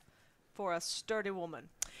price for a sturdy woman.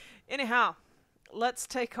 Anyhow, let's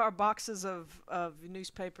take our boxes of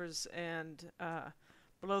newspapers and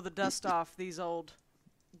blow the dust off these old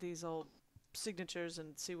signatures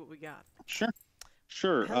and see what we got.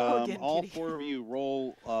 Sure. Hello again, All kitty. 4 of you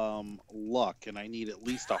roll luck, and I need at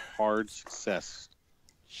least a hard success.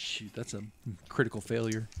 Shoot, that's a critical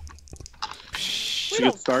failure. It's We a good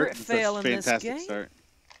don't start. crit It's fail a in this fantastic game. start.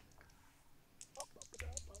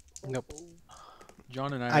 Nope.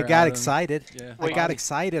 John and I are got out excited. Yeah. I got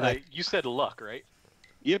excited. You said luck, right?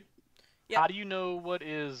 Yep. Yep. How do you know what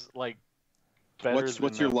is like better What's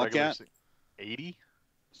than your a luck regular at? 80?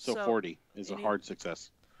 So So, 40 is a any- hard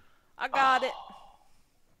success. I got it.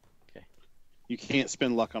 Okay. You can't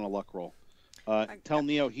spend luck on a luck roll. Tell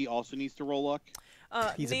Neo he also needs to roll luck.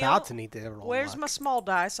 He's Neil, about to need to roll Where's luck. my small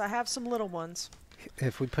dice? I have some little ones.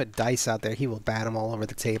 If we put dice out there, he will bat them all over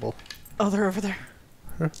the table. Oh, they're over there.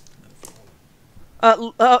 Huh?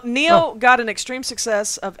 Neil got an extreme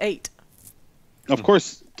success of 8. Of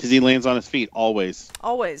course, because he lands on his feet always.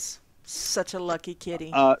 Always. Such a lucky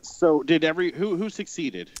kitty. So did who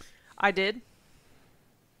succeeded? I did.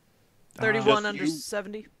 31 Just under you?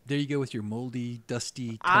 70. There you go with your moldy,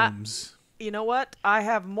 dusty I- tomes. You know what? I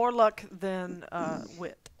have more luck than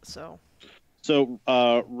wit. So So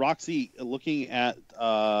Roxy, looking at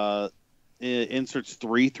inserts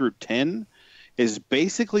 3 through 10, is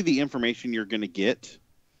basically the information you're going to get.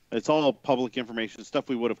 It's all public information, stuff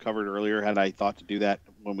we would have covered earlier had I thought to do that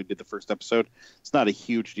when we did the first episode. It's not a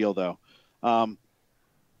huge deal, though.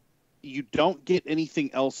 You don't get anything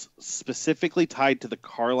else specifically tied to the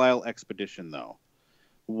Carlyle expedition, though.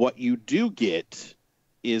 What you do get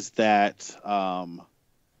is that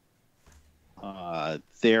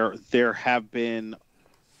there have been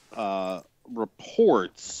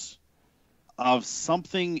reports of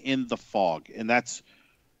something in the fog, and that's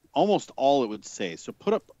almost all it would say. So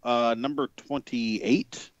put up number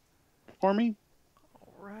 28 for me.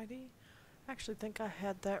 alrighty. I actually think I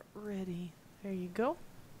had that ready. There you go.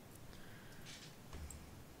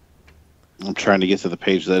 I'm trying to get to the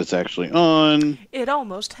page that it's actually on. It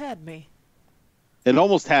almost had me. It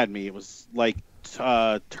almost had me. It was like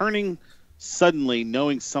turning suddenly,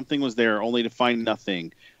 knowing something was there, only to find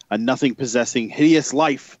nothing. A nothing possessing hideous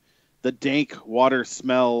life. The dank water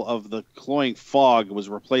smell of the cloying fog was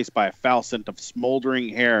replaced by a foul scent of smoldering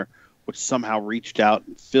hair, which somehow reached out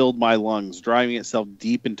and filled my lungs, driving itself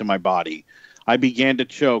deep into my body. I began to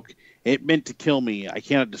choke. It meant to kill me. I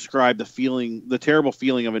cannot describe the terrible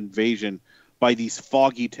feeling of invasion by these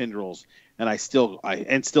foggy tendrils, and I still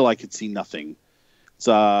could see nothing. It's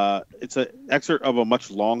an excerpt of a much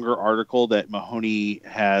longer article that Mahoney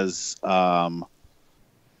has kind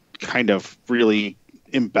of really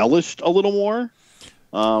embellished a little more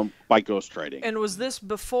by ghostwriting. And was this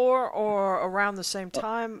before or around the same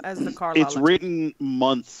time as the Carlyle? It's written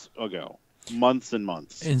months ago, months and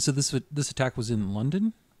months. And so this attack was in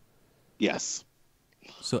London? Yes.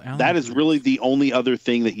 So Alan That is really the only other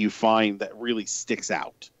thing that you find that really sticks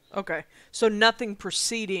out. Okay. So nothing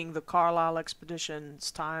preceding the Carlyle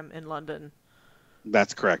expedition's time in London.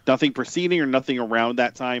 That's correct. Nothing preceding or nothing around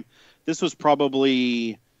that time. This was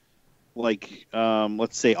probably like,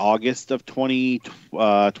 let's say August of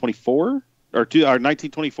 2024 or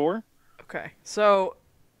 1924. Okay. So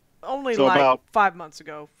only So like about 5 months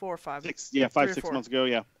ago, 4 or 5. 6 4. months ago.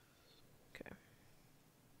 Yeah. Okay.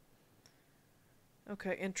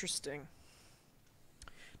 Okay, interesting.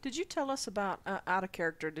 Did you tell us about, out of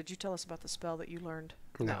character, did you tell us about the spell that you learned?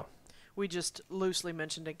 No. We just loosely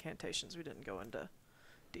mentioned incantations. We didn't go into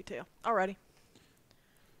detail. Alrighty.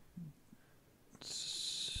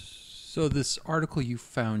 So this article you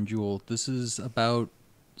found, Jewell, this is about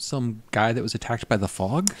some guy that was attacked by the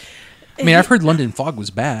fog? I mean, I've heard London fog was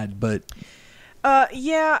bad, but...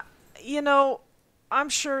 Yeah, I'm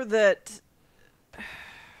sure that...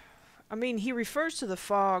 I mean, he refers to the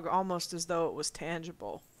fog almost as though it was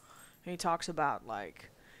tangible. He talks about, like,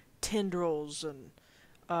 tendrils, and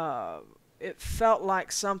it felt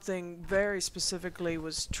like something very specifically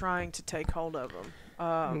was trying to take hold of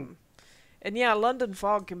him. And yeah, London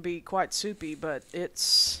fog can be quite soupy, but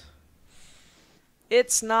it's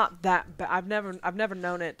not that bad. I've never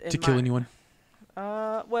known it To kill anyone?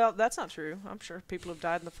 Well, that's not true. I'm sure people have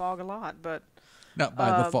died in the fog a lot, but Not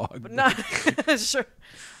by the fog. but not sure.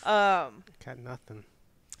 Got nothing.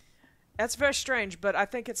 That's very strange, but I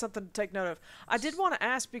think it's something to take note of. I did want to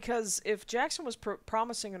ask, because if Jackson was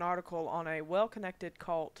promising an article on a well-connected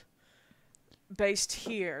cult based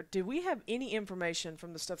here, do we have any information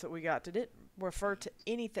from the stuff that we got? Did it refer to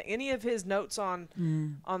anything? Any of his notes on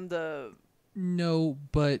the... No,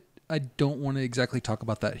 but I don't want to exactly talk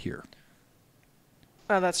about that here.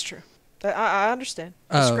 Oh, that's true. I understand.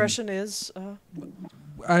 Discretion is...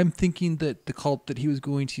 I'm thinking that the cult that he was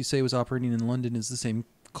going to say was operating in London is the same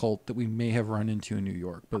cult that we may have run into in New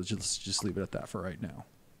York, but let's just leave it at that for right now.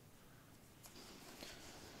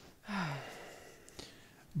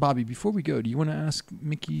 Bobby, before we go, do you want to ask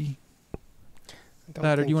Mickey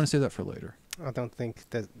that, or do you want to save that for later? I don't think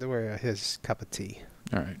that we're his cup of tea.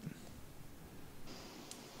 All right.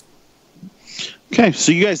 Okay,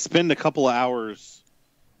 so you guys spend a couple of hours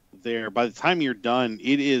there. By the time you're done,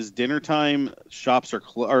 it is dinner time. Shops are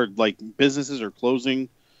or like businesses are closing.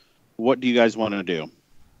 What do you guys want to do?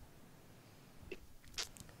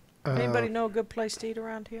 Anybody know a good place to eat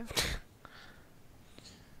around here?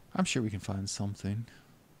 I'm sure we can find something.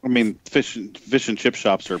 I mean, fish and chip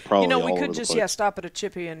shops are probably we all could over just the place. stop at a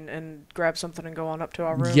Chippy and grab something and go on up to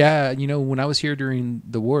our room. Yeah, when I was here during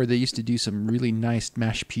the war, they used to do some really nice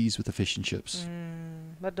mashed peas with the fish and chips.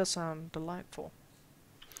 That does sound delightful.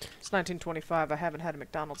 It's 1925. I haven't had a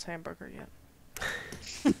McDonald's hamburger yet.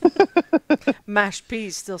 Mashed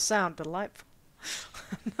peas still sound delightful.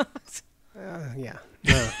 Yeah.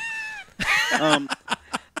 No.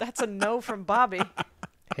 That's a no from Bobby.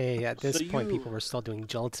 Hey, at this So point, you- people were still doing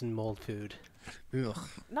gelatin mold food. Ugh.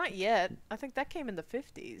 Not yet. I think that came in the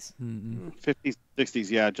 50s. 50s, 60s,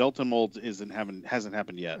 yeah. Gelatin mold hasn't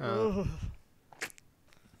happened yet.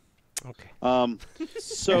 Okay.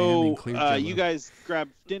 So clear jello. you guys grab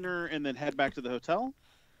dinner and then head back to the hotel.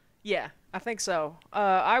 Yeah, I think so.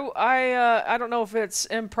 I don't know if it's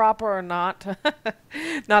improper or not.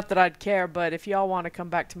 Not that I'd care, but if y'all want to come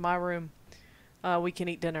back to my room, we can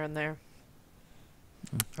eat dinner in there.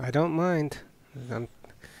 I don't mind. I'm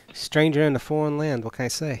a stranger in a foreign land. What can I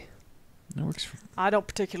say? That works. I don't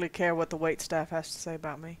particularly care what the wait staff has to say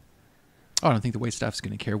about me. I don't think the waitstaff's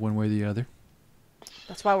going to care one way or the other.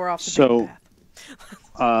 That's why we're off the So- beaten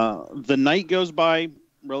path. The night goes by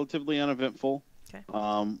relatively uneventful. Okay.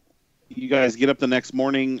 You guys get up the next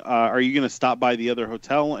morning. Are you going to stop by the other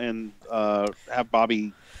hotel and have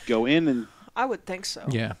Bobby go in? And I would think so.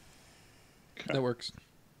 Yeah. Okay. That works.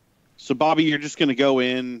 so, Bobby, you're just going to go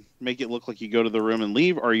in, make it look like you go to the room and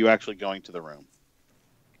leave, or are you actually going to the room?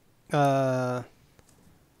 I'll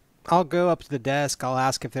go up to the desk. I'll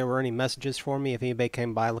ask if there were any messages for me, if anybody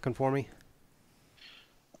came by looking for me.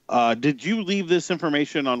 Did you leave this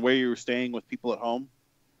information on where you were staying with people at home?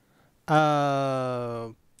 I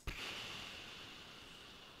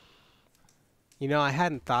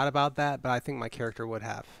hadn't thought about that, but I think my character would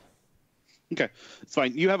have. Okay, it's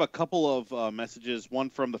fine. You have a couple of messages. One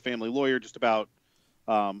from the family lawyer, just about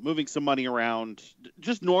moving some money around,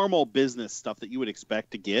 just normal business stuff that you would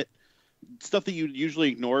expect to get. Stuff that you usually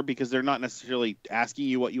ignore because they're not necessarily asking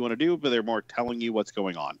you what you want to do, but they're more telling you what's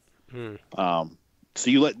going on. So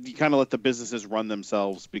you kind of let the businesses run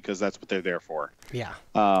themselves because that's what they're there for. Yeah.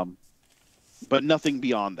 But nothing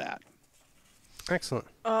beyond that. Excellent.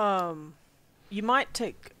 You might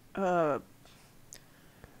take.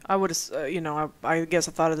 I would, I guess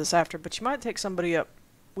I thought of this after, but you might take somebody up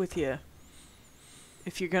with you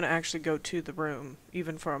if you're going to actually go to the room,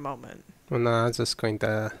 even for a moment. Well, no, I was just going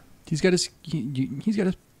to... He's got his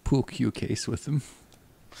pool cue case with him.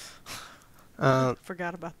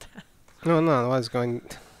 Forgot about that. No, what I was going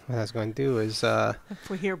to do is... If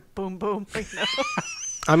we hear boom, boom, we know.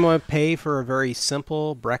 I'm going to pay for a very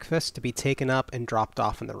simple breakfast to be taken up and dropped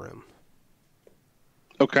off in the room.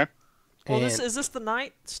 Okay. Well, And- is this the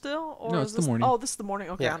night still? Or No, is it's the this, morning. Oh, this is the morning.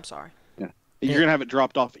 Okay, Yeah. I'm sorry. You're going to have it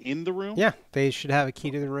dropped off in the room? Yeah, they should have a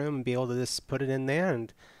key to the room and be able to just put it in there,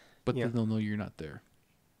 and But Yeah. then they'll know you're not there.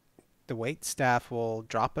 the wait staff will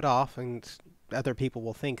drop it off, and other people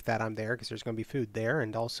will think that I'm there because there's going to be food there.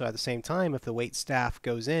 And also at the same time, if the wait staff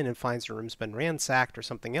goes in and finds the room's been ransacked or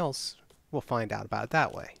something else, we'll find out about it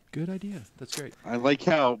that way. Good idea. That's great. I like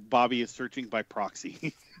how Bobby is searching by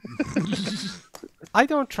proxy. I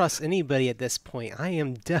don't trust anybody at this point. I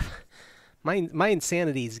am my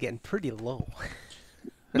insanity is getting pretty low.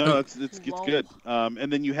 No, it's Lol. good.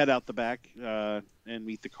 And then you head out the back and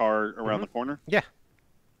meet the car around the corner. Yeah.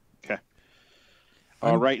 Okay.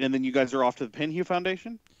 All right, and then you guys are off to the Penhue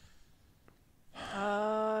Foundation.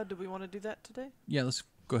 Do we want to do that today? Yeah, let's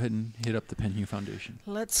go ahead and hit up the Penhue Foundation.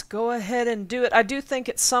 Let's go ahead and do it. I do think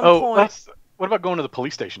at some Oh, point. what about going to the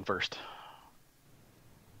police station first?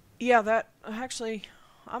 Yeah, that actually,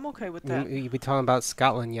 I'm okay with that. We talking about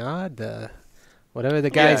Scotland Yard, whatever the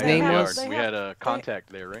guy's name have- was. they We have- had a contact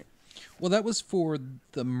there, right? Well, that was for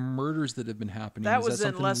the murders that have been happening. That Is was in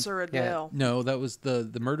something- Lesser Adele. No, that was the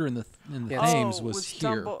murder in the Yeah. Thames Oh, was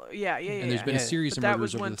here. Tumble, yeah. And there's been a Yeah. series But of that murders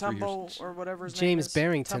was over when the 3 Tumble years. or whatever his name James is.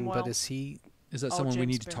 Barrington, Tumwell. but is he? Is that Oh, someone we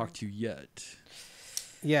James need to talk to yet?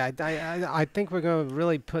 Yeah, I think we're going to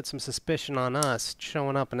really put some suspicion on us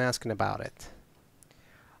showing up and asking about it.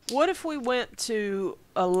 What if we went to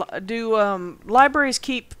do libraries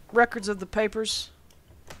keep records of the papers?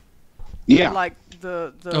 Yeah. Like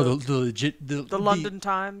the London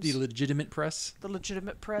Times, the legitimate press. the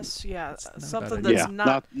legitimate press. Yeah, not a bad something idea. that's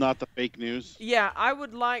Yeah. Not the fake news. Yeah, I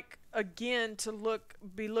would like again to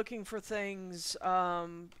be looking for things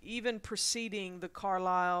even preceding the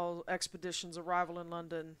Carlyle expedition's arrival in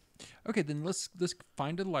London. Okay, then let's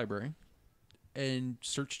find a library and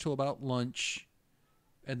search till about lunch,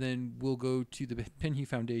 and then we'll go to the Penhue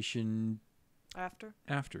Foundation After?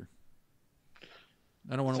 after.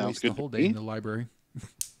 I don't want to Sounds waste the good to whole day me. in the library.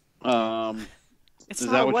 It's Is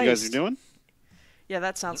not that a what waste. you guys are doing? Yeah,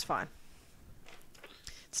 that sounds fine.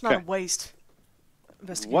 It's not Okay. a waste.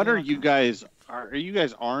 Investigating What are Lockhart. you guys? Are you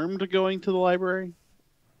guys armed going to the library?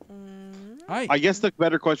 I guess the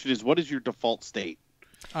better question is, what is your default state?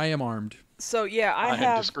 I am armed. So yeah, I am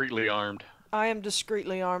have. discreetly armed. I am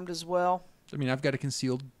discreetly armed as well, I mean, I've got a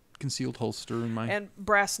concealed holster in my and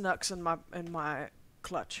brass knucks in my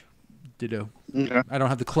clutch. ditto. Okay. I don't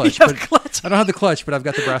have the clutch, You have but clutch. I don't have the clutch, but I've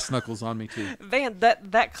got the brass knuckles on me too. Van,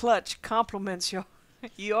 that clutch complements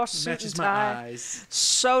your suit and tie eyes.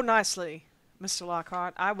 so nicely, Mr.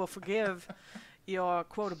 Lockhart. I will forgive your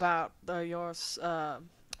quote about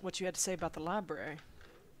what you had to say about the library.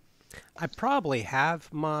 I probably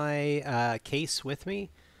have my case with me,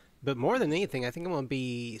 but more than anything, I think I'm going to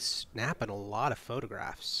be snapping a lot of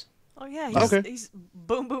photographs. Oh yeah, Okay. he's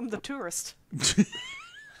Boom Boom the tourist.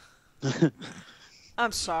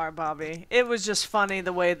 I'm sorry, Bobby. It was just funny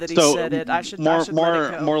the way that he said it. I should let it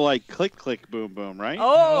go. more like click click boom boom, right?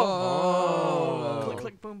 Oh! Click,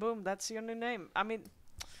 click, boom, boom. That's your new name. I mean,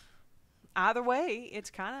 either way, it's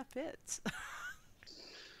kind of fits.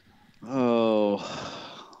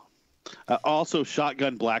 Also,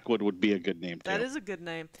 Shotgun Blackwood would be a good name too. That is a good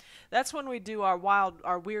name. That's when we do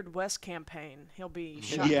our Weird West campaign. He'll be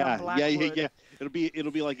Shotgun yeah, Blackwood. yeah.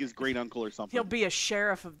 It'll be like his great uncle or something. He'll be a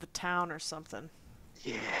sheriff of the town or something.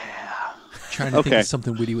 Trying to think Okay. of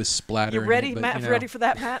something witty with splatter. You in ready, it, but, Matt? you know, Ready for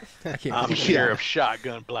that, Matt? I can't I'm think of it. Sheriff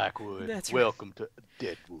Shotgun Blackwood. That's right. Welcome to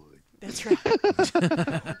Deadwood. That's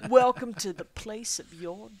right. Welcome to the place of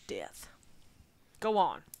your death. Go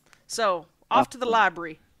on. So, off to the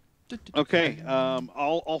library. Okay.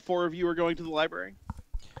 All four of you are going to the library.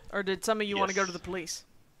 Or did some of you want to go Yes. to the police?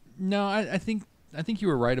 No, I think you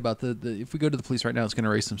were right about the if we go to the police right now, it's going to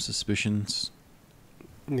raise some suspicions.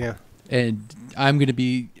 Yeah. And I'm going to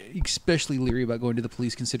be especially leery about going to the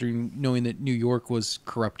police, considering knowing that New York was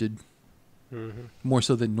corrupted more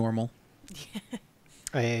so than normal.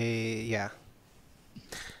 Yeah.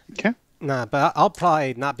 Okay. Nah, but I'll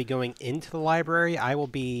probably not be going into the library. I will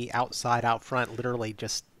be outside, out front, literally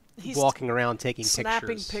just He's walking around taking Snapping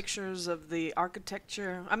pictures. pictures of the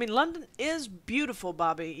architecture. I mean, London is beautiful,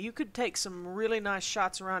 Bobby. You could take some really nice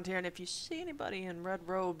shots around here, and if you see anybody in red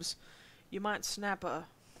robes, you might snap a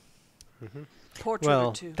portrait Well,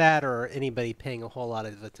 or two. that or anybody paying a whole lot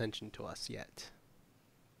of attention to us yet.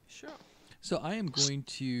 Sure. So I am going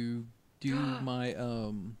to do my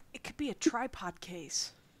It could be a tripod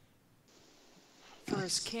case for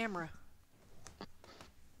his camera.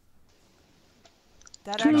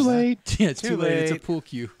 That Too actually, late. yeah, it's too Too late. It's a late. pool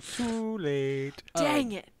cue. Too late.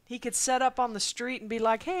 Dang it! He could set up on the street and be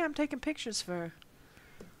like, "Hey, I'm taking pictures for."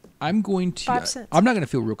 I'm going to. 5 cents. I'm not going to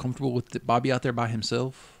feel real comfortable with Bobby out there by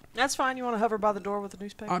himself. That's fine. You want to hover by the door with a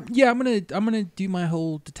newspaper? Yeah, I'm gonna do my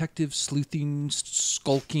whole detective sleuthing,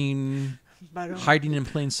 skulking, Ba-dum, hiding in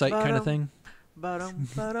plain sight kind of Ba-dum. thing, ba-dum,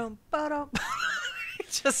 ba-dum, ba-dum.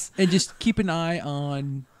 Just and just keep an eye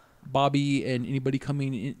on Bobby and anybody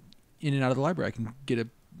coming in and out of the library. I can get a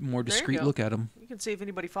more There you discreet go. look at them. you can see if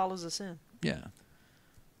anybody follows us in. Yeah.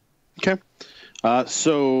 Okay.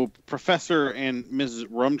 So, Professor and Mrs.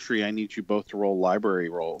 Rumtree, I need you both to roll library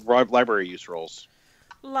use rolls.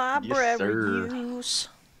 Library sir. use.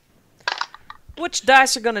 Which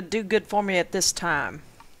dice are going to do good for me at this time?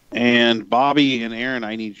 And Bobby and Aaron,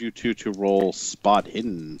 I need you two to roll spot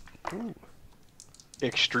hidden. Ooh.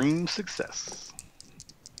 Extreme success.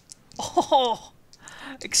 Oh,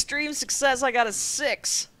 extreme success. I got a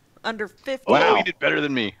 6 under 50. Wow. Oh, you did better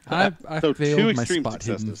than me. I So failed two my extreme spot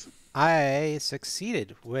hidden. successes. I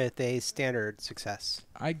succeeded with a standard success.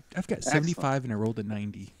 I've got 75 and I rolled a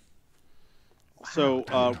 90. So,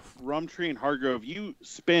 Rumtree and Hardgrove, you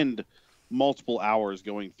spend multiple hours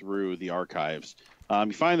going through the archives.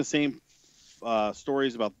 You find the same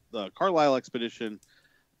stories about the Carlyle expedition.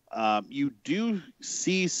 You do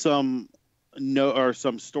see some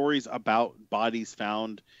stories about bodies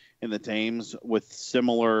found in the Thames with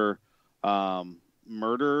similar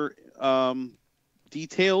murder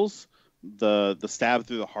details. The stab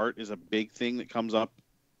through the heart is a big thing that comes up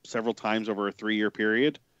several times over a 3-year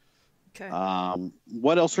period. Okay.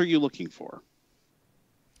 What else are you looking for?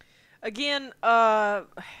 Again,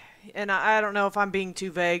 and I don't know if I'm being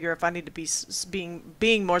too vague or if I need to be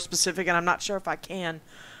being more specific, and I'm not sure if I can.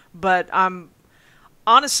 But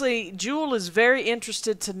honestly, Jewell is very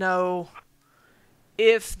interested to know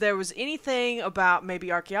if there was anything about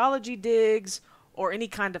maybe archaeology digs or any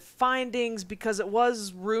kind of findings, because it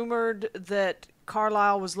was rumored that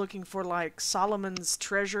Carlyle was looking for like Solomon's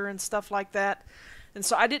treasure and stuff like that. And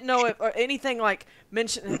so I didn't know if or anything like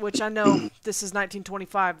mentioned, which I know this is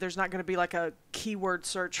 1925. There's not going to be like a keyword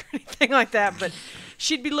search or anything like that. But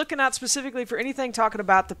she'd be looking out specifically for anything talking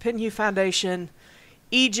about the Penhew Foundation,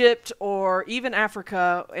 Egypt, or even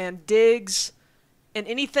Africa, and digs, and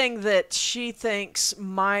anything that she thinks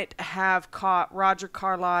might have caught Roger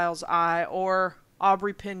Carlyle's eye or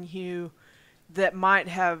Aubrey Penhew that might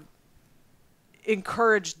have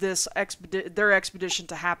encouraged this their expedition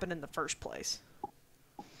to happen in the first place.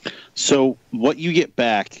 So what you get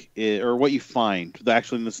back, or what you find,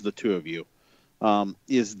 actually this is the two of you,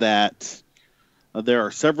 is that there are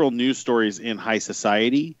several news stories in high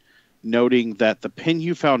society noting that the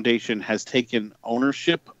Penhew Foundation has taken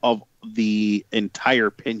ownership of the entire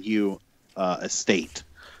Penhew estate.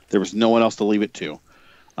 There was no one else to leave it to.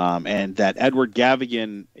 And that Edward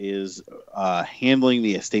Gavigan is handling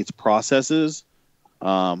the estate's processes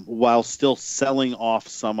while still selling off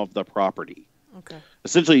some of the property. Okay.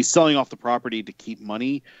 Essentially, he's selling off the property to keep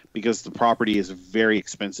money because the property is very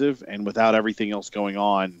expensive, and without everything else going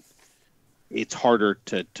on, it's harder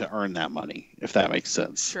to earn that money, if that makes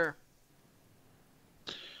sense. Sure.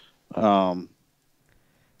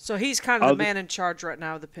 So he's kind of the man in charge right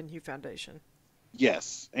now of the Penhew Foundation.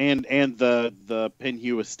 Yes, and the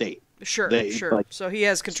Penhew estate. Sure, sure. So he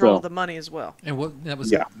has control of the money as well. And what that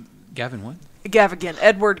was? Yeah. Gavin, what? Gavigan,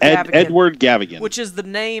 Edward Gavigan. Edward Gavigan, which is the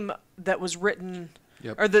name that was written,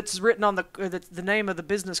 Yep. or that's written on the name of the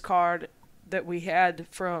business card that we had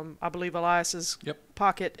from, I believe, Elias's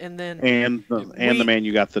pocket, and then the man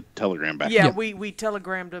you got the telegram back. Yeah, we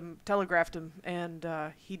telegraphed him,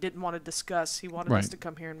 and he didn't want to discuss. He wanted us to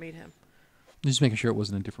come here and meet him. Just making sure it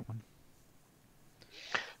wasn't a different one.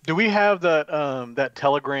 Do we have that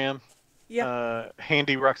telegram? Yeah.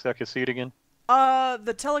 Handy, Rox, I can see it again.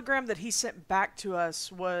 The telegram that he sent back to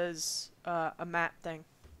us was a map thing.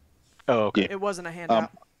 Oh, okay. It wasn't a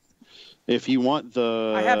handout. If you want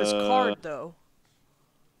I have his card though.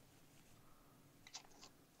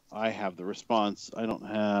 I have the response. I don't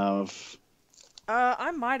have.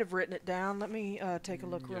 I might have written it down. Let me take a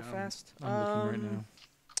look real fast. I'm looking right now.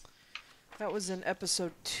 That was in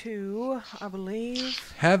episode 2, I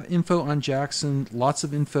believe. Have info on Jackson. Lots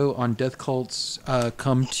of info on death cults.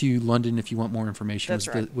 Come to London if you want more information. That's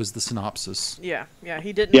right. Was the synopsis. Yeah.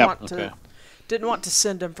 He didn't want to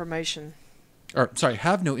send information. Or sorry,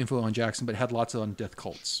 have no info on Jackson, but had lots on death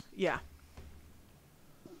cults. Yeah.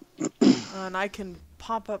 And I can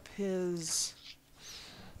pop up his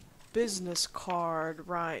business card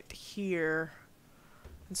right here.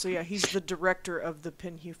 And so, yeah, he's the director of the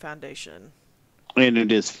Penhew Foundation. And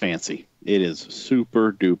it is fancy. It is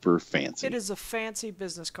super duper fancy. It is a fancy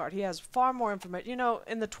business card. He has far more information. You know,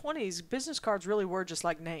 in the 20s, business cards really were just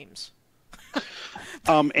like names.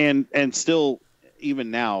 And still,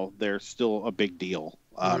 even now, they're still a big deal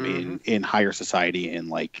in higher society in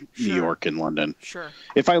like New York and London. Sure.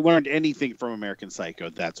 If I learned anything from American Psycho,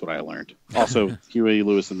 that's what I learned. Also, Huey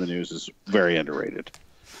Lewis in the News is very underrated.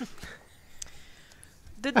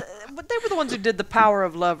 But they were the ones who did The Power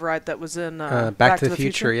of Love, right? That was in Back to the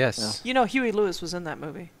Future, yes. You know, Huey Lewis was in that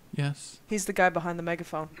movie. Yes. He's the guy behind the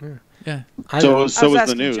megaphone. Yeah. So was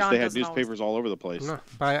the news. John They had newspapers all over the place. No,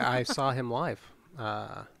 but I saw him live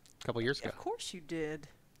a couple years ago. Of course you did.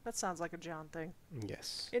 That sounds like a John thing.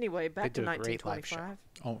 Yes. Anyway, back to do a great live 1925.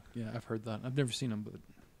 Oh, yeah, I've heard that. I've never seen him,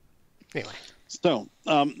 but Anyway. So,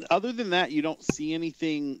 other than that, you don't see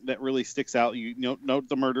anything that really sticks out. You note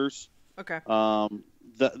the murders. Okay. There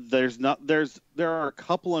are a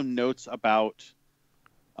couple of notes about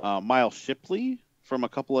Miles Shipley from a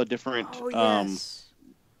couple of different yes.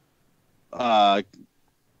 what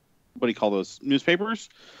do you call those, newspapers?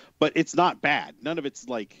 But it's not bad. None of it's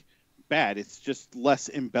like bad. It's just less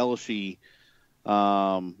embellishy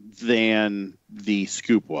than the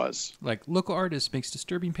scoop was. Like, local artist makes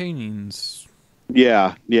disturbing paintings.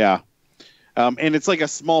 Yeah. And it's like a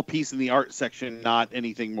small piece in the art section, not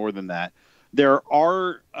anything more than that. There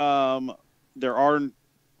are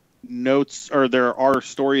notes, or there are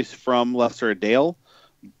stories from Lesser Dale,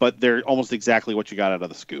 but they're almost exactly what you got out of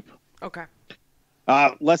the scoop. Okay.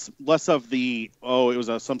 Less of the it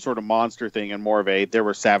was some sort of monster thing, and more of there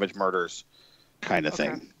were savage murders kind of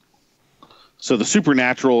thing. So the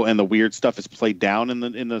supernatural and the weird stuff is played down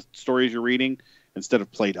in the stories you're reading instead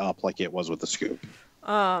of played up like it was with the scoop.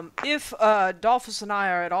 If Dalphus and I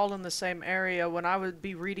are at all in the same area, when I would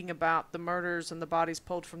be reading about the murders and the bodies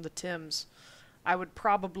pulled from the Thames, I would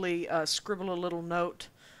probably scribble a little note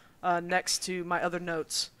next to my other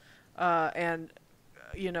notes and,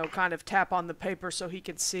 kind of tap on the paper so he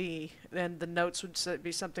could see. And the notes would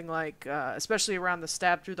be something like, especially around the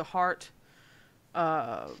stab through the heart,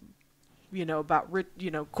 about,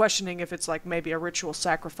 questioning if it's like maybe a ritual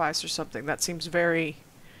sacrifice or something. That seems very...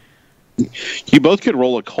 You both could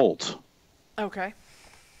roll occult. Okay.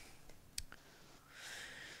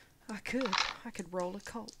 I could roll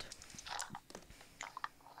occult.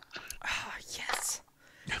 Ah, yes.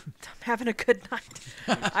 I'm having a good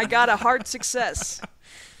night. I got a hard success.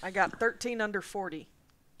 I got 13 under 40.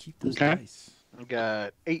 Keep those Okay. dice. I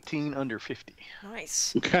got 18 under 50.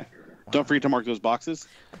 Nice. Okay. Don't forget to mark those boxes.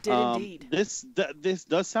 Did indeed. This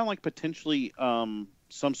does sound like potentially some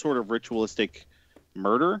sort of ritualistic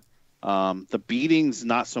murder. The beatings,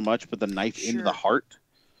 not so much, but the knife into the heart.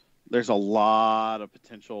 There's a lot of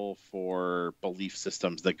potential for belief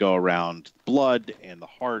systems that go around blood and the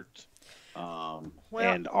heart,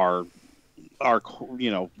 and are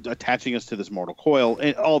attaching us to this mortal coil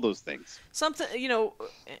and all those things. Something,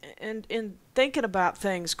 and in thinking about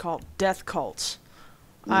things called death cults,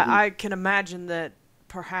 I can imagine that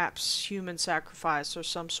perhaps human sacrifice or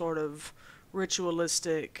some sort of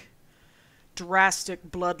ritualistic,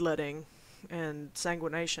 drastic bloodletting and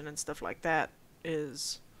sanguination and stuff like that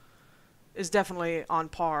is definitely on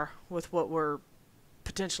par with what we're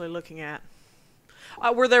potentially looking at.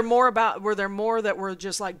 Were there more that were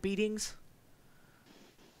just like beatings?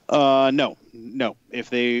 No. Yes,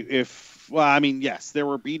 there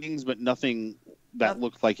were beatings, but nothing that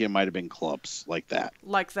looked like it might have been clubs like that.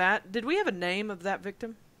 Like that? Did we have a name of that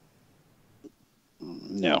victim?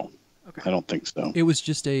 No. Okay. I don't think so. It was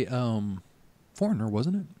just a foreigner,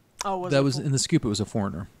 wasn't it? Oh, that was in the scoop. It was a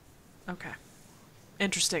foreigner. Okay.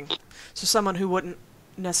 Interesting. So someone who wouldn't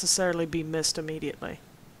necessarily be missed immediately.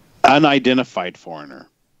 Unidentified foreigner.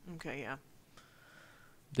 Okay, yeah.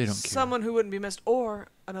 They don't care. Someone who wouldn't be missed, or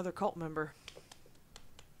another cult member.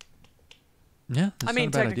 Yeah, that's I mean, not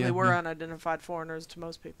a bad technically, idea. we're Yeah. unidentified foreigners to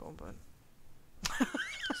most people, but...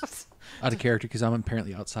 Out of character because I'm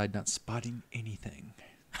apparently outside not spotting anything.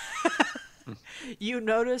 You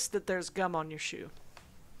notice that there's gum on your shoe.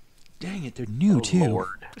 Dang it, they're new too.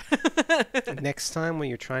 Lord. Next time when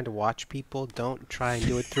you're trying to watch people, don't try and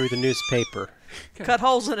do it through the newspaper. Cut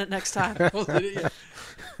holes in it next time. Yeah.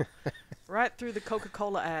 Right through the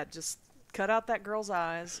Coca-Cola ad. Just cut out that girl's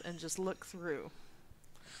eyes and just look through.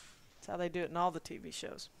 That's how they do it in all the TV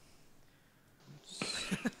shows.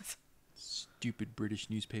 Stupid British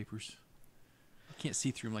newspapers. You can't see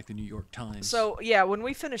through them like the New York Times. So yeah, when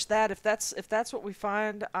we finish that, if that's what we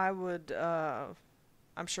find, I would,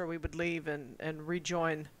 I'm sure we would leave and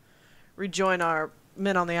rejoin our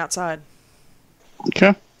men on the outside.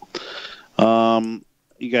 Okay.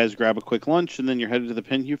 You guys grab a quick lunch and then you're headed to the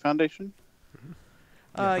Penhue Foundation?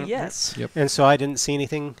 Yes. Yep. And so I didn't see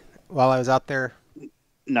anything while I was out there.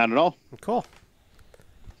 Not at all. Cool.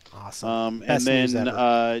 Awesome. And Best news then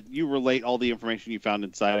ever. you relate all the information you found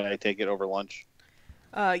inside. I take it over lunch.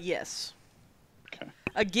 Yes. Okay.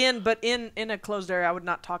 Again, but in a closed area, I would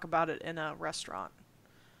not talk about it in a restaurant.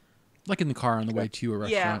 Like in the car on the way to a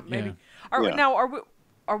Yeah, restaurant. maybe. Yeah. Now,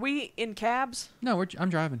 are we in cabs? No, I'm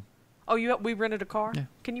driving. Oh, we rented a car? Yeah.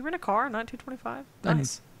 Can you rent a car in 1925? I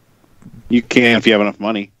Nice. You can if you have enough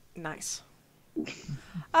money. Nice.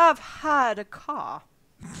 I've had a car.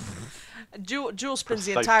 Jewell spends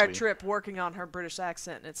the entire Precisely. trip working on her British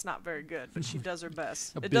accent, and it's not very good, but she does her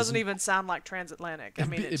best. It Abysm- doesn't even sound like transatlantic. I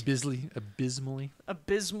mean, it's Abysmally.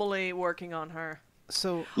 abysmally working on her.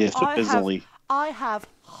 So Yes, I busily. have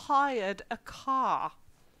hired a car.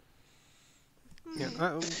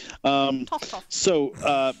 yeah, Tough, tough. So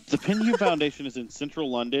the Penhew Foundation is in central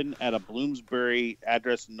London at a Bloomsbury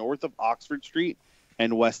address north of Oxford Street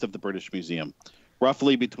and west of the British Museum,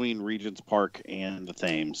 roughly between Regent's Park and the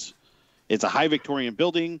Thames. It's a high Victorian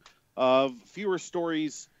building of fewer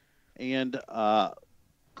stories and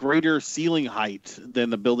greater ceiling height than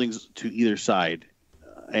the buildings to either side,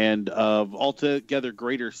 and of altogether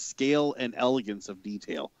greater scale and elegance of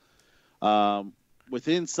detail.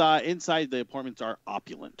 Inside the apartments are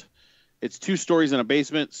opulent. It's 2 stories and a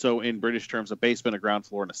basement. So in British terms, a basement, a ground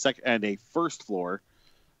floor, and a first floor.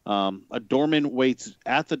 A doorman waits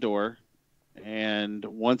at the door, and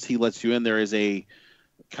once he lets you in, there is a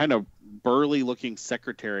kind of burly-looking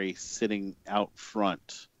secretary sitting out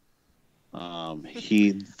front.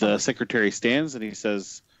 The secretary stands and he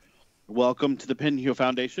says, "Welcome to the Penhew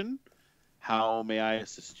Foundation. How may I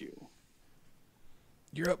assist you?"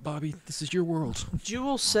 You're up, Bobby. This is your world.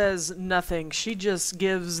 Jewell says nothing. She just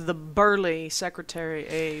gives the burly secretary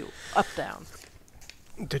a up-down.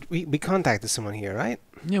 we contacted someone here, right?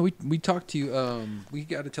 Yeah, we talked to you. We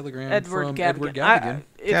got a telegram Edward from Gavigan. Edward Gavigan.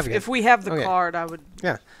 If we have the Okay. card, I would...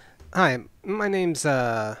 Yeah. Hi, my name's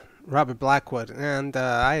Robert Blackwood, and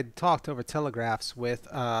I had talked over telegraphs with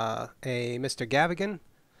a Mr. Gavigan.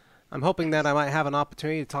 I'm hoping that I might have an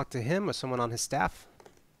opportunity to talk to him or someone on his staff.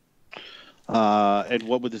 And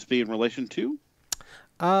what would this be in relation to?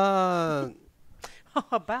 How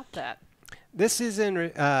about that? This is in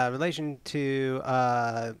relation to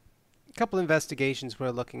a couple investigations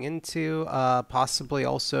we're looking into, possibly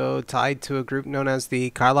also tied to a group known as the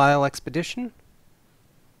Carlyle Expedition.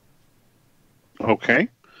 Okay.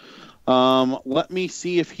 Let me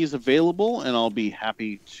see if he's available, and I'll be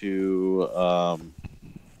happy to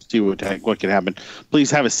see what can happen.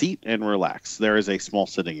 Please have a seat and relax. There is a small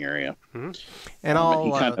sitting area. Mm-hmm. And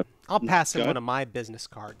I'll pass him one of my business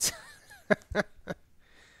cards.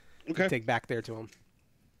 Okay. Take back there to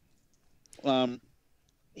him.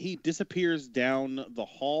 He disappears down the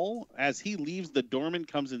hall. As he leaves, the doorman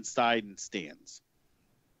comes inside and stands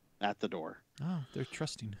at the door. Oh, they're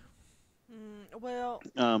trusting. Well,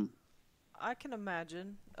 I can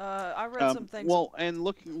imagine. I read some things. Well, and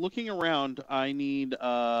looking around, I need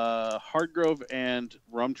Hardgrove and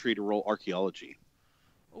Rumtree to roll archaeology.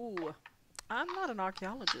 Ooh, I'm not an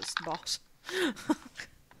archaeologist, boss.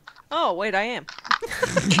 Oh, wait, I am.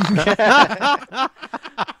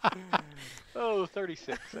 Oh,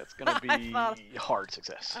 36. That's going to be hard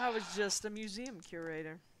success. I was just a museum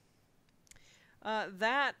curator.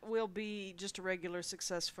 That will be just a regular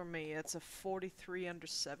success for me. It's a 43 under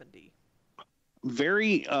 70.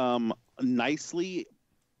 Very nicely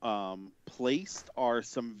placed are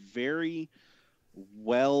some very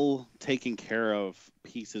well taken care of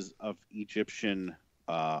pieces of Egyptian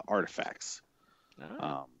artifacts.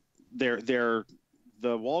 Oh. The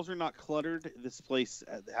walls are not cluttered. This place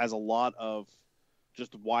has a lot of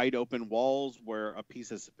just wide open walls where a piece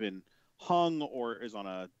has been hung or is on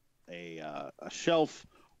a shelf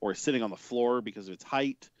or sitting on the floor because of its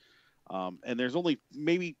height. And there's only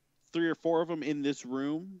maybe 3 or 4 of them in this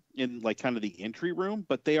room, in like kind of the entry room,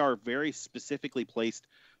 but they are very specifically placed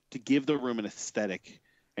to give the room an aesthetic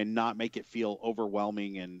and not make it feel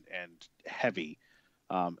overwhelming and heavy.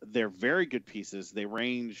 They're very good pieces. They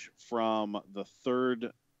range from the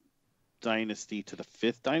 3rd dynasty to the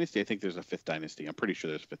 5th dynasty. I think there's a 5th dynasty. I'm pretty sure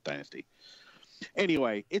there's a 5th dynasty.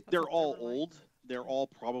 Anyway, they're all old. They're all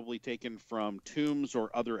probably taken from tombs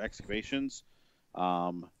or other excavations.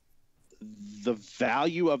 The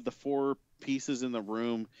value of the 4 pieces in the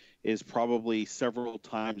room is probably several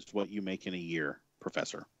times what you make in a year,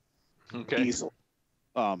 Professor. Okay. Easily.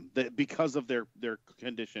 Because of their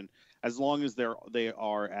condition, as long as they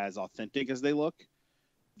are as authentic as they look,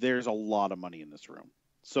 there's a lot of money in this room.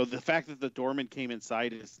 So the fact that the doorman came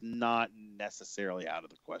inside is not necessarily out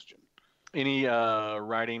of the question. Any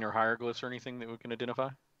writing or hieroglyphs or anything that we can identify?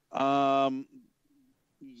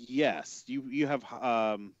 Yes, you have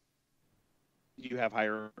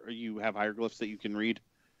hieroglyphs that you can read.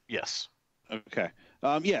 Yes. Okay.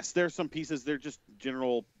 Yes, there's some pieces. They're just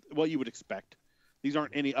general, what you would expect. These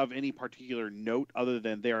aren't any particular note other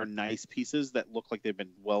than they are nice pieces that look like they've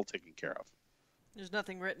been well taken care of. There's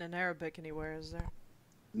nothing written in Arabic anywhere, is there?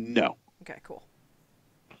 No. Okay, cool.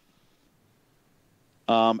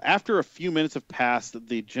 After a few minutes have passed,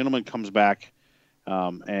 the gentleman comes back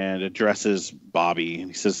and addresses Bobby.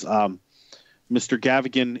 And he says, Mr.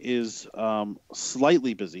 Gavigan is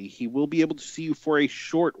slightly busy. He will be able to see you for a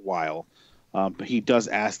short while, but he does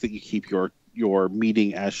ask that you keep your your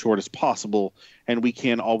meeting as short as possible, and we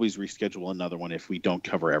can always reschedule another one if we don't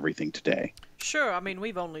cover everything today. Sure. I mean,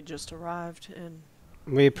 we've only just arrived, and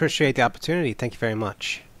We appreciate the opportunity. Thank you very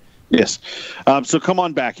much. Yes. So come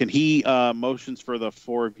on back, and he motions for the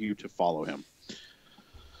four of you to follow him.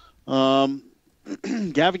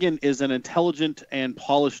 Gavigan is an intelligent and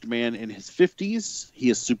polished man in his 50s. He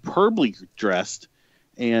is superbly dressed,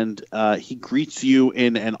 and he greets you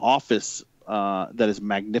in an office that is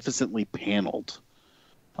magnificently paneled.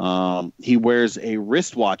 He wears a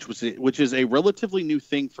wristwatch, which is a relatively new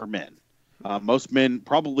thing for men. Most men,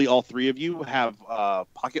 probably all three of you, have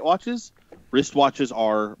pocket watches. Wristwatches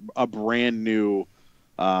are a brand new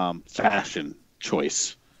fashion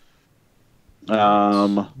choice.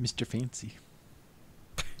 Mr. Fancy.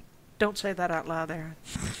 don't say that out loud, Aaron.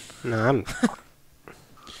 No,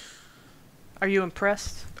 Are you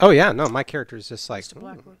impressed, Oh yeah, no, my character is just like. Mr.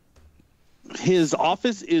 Blackwood? His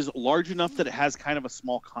office is large enough that it has kind of a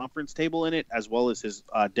small conference table in it, as well as his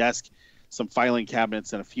desk, some filing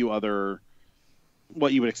cabinets, and a few other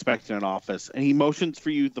what you would expect in an office. And he motions for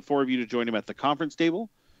you, the four of you, to join him at the conference table.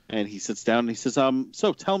 And he sits down and he says,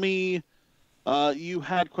 so tell me, you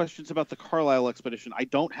had questions about the Carlyle expedition. I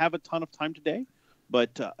don't have a ton of time today,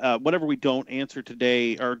 but whatever we don't answer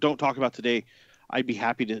today or don't talk about today, I'd be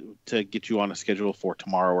happy to get you on a schedule for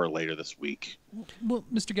tomorrow or later this week. Well,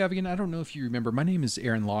 Mr. Gavigan, I don't know if you remember. My name is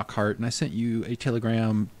Aaron Lockhart, and I sent you a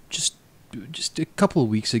telegram just a couple of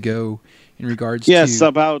weeks ago in regards to...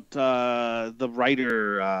 about the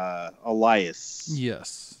writer Elias.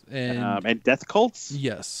 Yes. And death cults?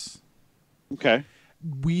 Yes. Okay.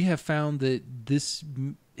 We have found that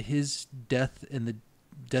his death and the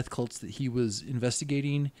death cults that he was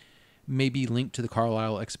investigating may be linked to the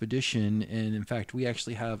Carlyle expedition, and in fact we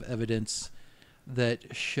actually have evidence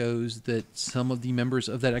that shows that some of the members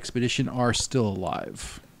of that expedition are still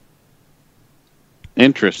alive.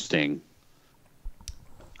 Interesting.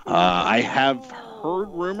 I have heard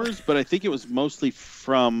rumors, but I think it was mostly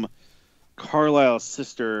from Carlyle's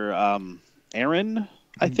sister, Erin,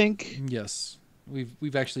 I think. Yes.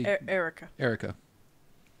 We've actually... Erica.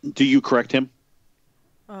 Do you correct him?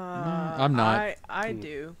 I'm not. I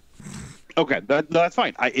do. Okay, that's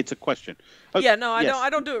fine. It's a question. Okay, Yeah, no, yes.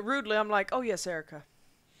 I don't do it rudely. I'm like, oh yes, Erica.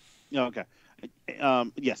 Okay.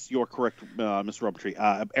 Yes, you're correct, Mr.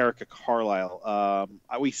 Rumtree. Erica Carlyle.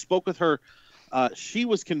 We spoke with her. She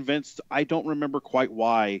was convinced, I don't remember quite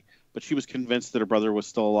why, but she was convinced that her brother was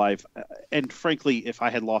still alive. And frankly, if I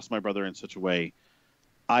had lost my brother in such a way,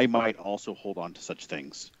 I might also hold on to such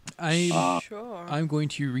things. Sure. I'm going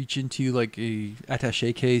to reach into like a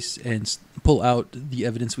attaché case and pull out the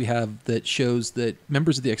evidence we have that shows that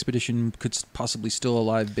members of the expedition could possibly still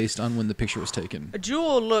alive based on when the picture was taken.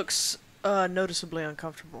 Jewell looks noticeably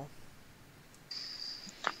uncomfortable.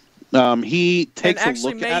 He takes and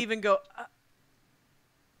actually a look may at... even go,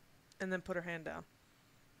 and then put her hand down.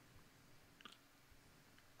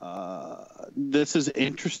 This is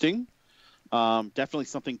interesting. Definitely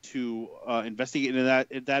something to investigate,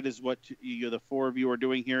 and that is what the four of you are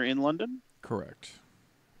doing here in London? Correct.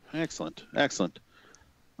 Excellent.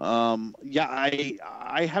 Yeah,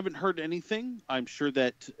 I haven't heard anything. I'm sure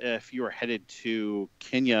that if you are headed to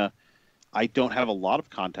Kenya, I don't have a lot of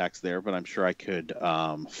contacts there, but I'm sure I could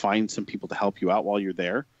find some people to help you out while you're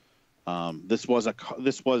there.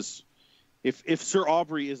 If Sir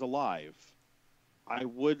Aubrey is alive, I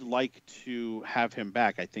would like to have him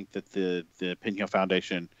back. I think that the Pinho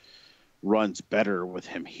Foundation runs better with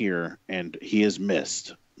him here, and he is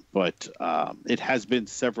missed. But it has been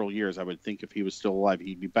several years. I would think if he was still alive,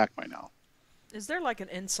 he'd be back by now. Is there like an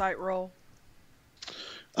insight roll?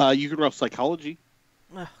 You can roll psychology.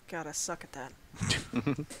 Oh, God, I suck at that.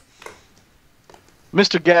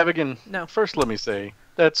 Mr. Gavigan, No. First let me say,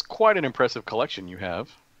 that's quite an impressive collection you have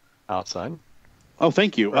outside. Oh,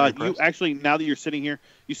 thank you. Very You impressed. actually, now that you're sitting here,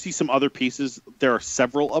 you see some other pieces. There are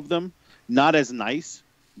several of them, not as nice,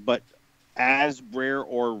 but as rare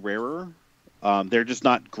or rarer. They're just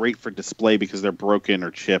not great for display because they're broken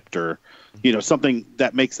or chipped or, something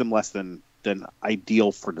that makes them less than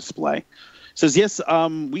ideal for display. Says, yes,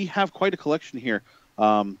 we have quite a collection here.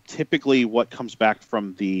 Typically what comes back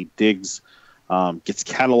from the digs gets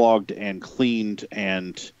cataloged and cleaned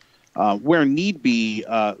and where need be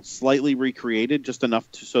slightly recreated just enough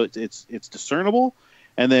so it's discernible,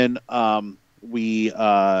 and then we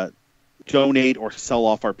donate or sell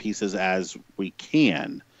off our pieces as we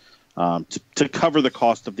can to cover the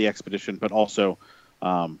cost of the expedition, but also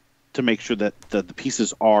to make sure that the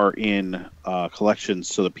pieces are in collections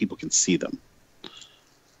so that people can see them.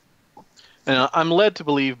 And I'm led to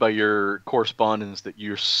believe by your correspondence that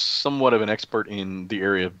you're somewhat of an expert in the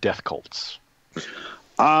area of death cults.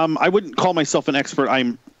 I wouldn't call myself an expert.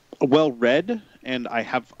 I'm well read, and I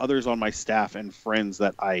have others on my staff and friends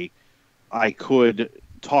that I could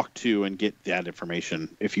talk to and get that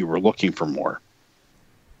information if you were looking for more.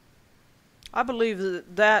 I believe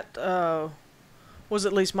that was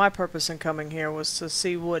at least my purpose in coming here, was to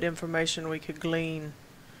see what information we could glean.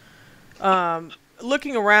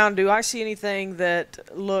 Looking around, do I see anything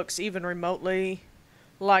that looks even remotely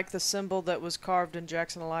like the symbol that was carved in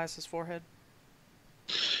Jackson Elias's forehead?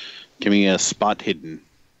 Give me a spot hidden.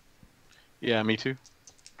 Yeah, me too.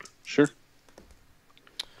 Sure.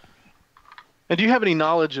 And do you have any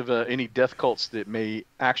knowledge of any death cults that may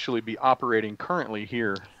actually be operating currently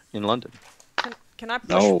here in London? Can I push?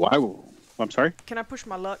 No, I'm sorry. Can I push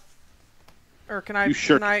my luck? Or can I? You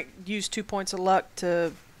sure Can I use 2 points of luck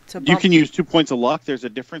to? Bump? You can use 2 points of luck. There's a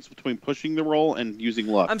difference between pushing the roll and using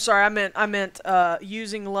luck. I'm sorry. I meant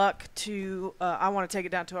using luck to. I want to take it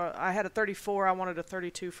down to. I had a 34. I wanted a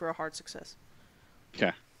 32 for a hard success.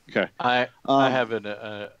 Okay. Okay. I have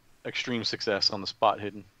an extreme success on the spot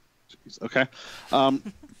hidden. Okay.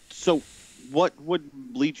 So, what would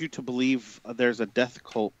lead you to believe there's a death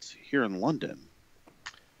cult here in London?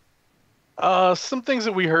 Some things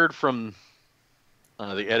that we heard from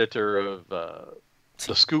the editor of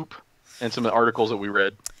The Scoop and some of the articles that we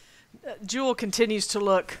read. Jewell continues to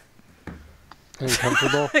look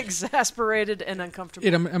uncomfortable, exasperated and uncomfortable.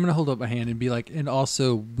 I'm going to hold up my hand and be like, and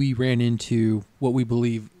also we ran into what we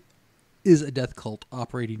believe is a death cult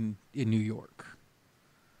operating in New York.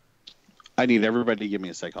 I need everybody to give me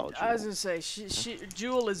a psychology I was roll. going to say,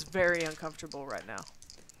 Jewell is very uncomfortable right now.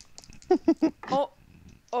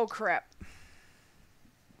 Oh, crap.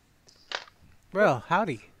 Well,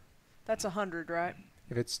 howdy. That's 100, right?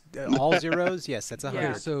 If it's all zeros, yes, that's 100.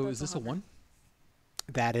 Okay, so That's is this a 1?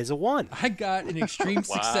 That is a 1. I got an extreme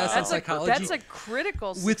success in That's psychology a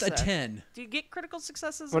critical success. with a 10. Do you get critical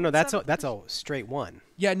successes? Well, no, in that's seven? a straight 1.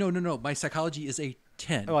 Yeah, no. My psychology is a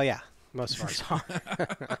 10. Oh, well, yeah. Most of ours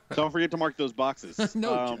are. Don't forget to mark those boxes.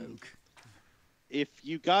 No joke. If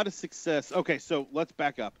you got a success, okay, so let's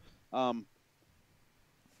back up.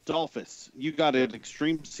 Dalphus, you got an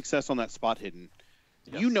extreme success on that spot hidden.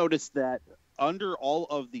 Yes. You noticed that under all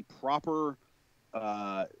of the proper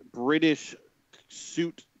British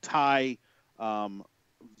suit, tie,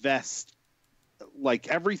 vest, like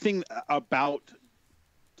everything about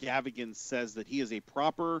Gavigan says that he is a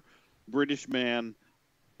proper British man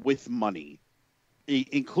with money,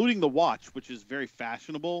 including the watch, which is very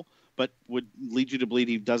fashionable, but would lead you to believe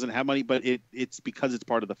he doesn't have money, but it's because it's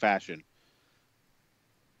part of the fashion.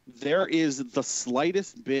 There is the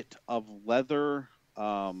slightest bit of leather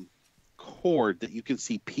cord that you can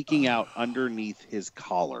see peeking out underneath his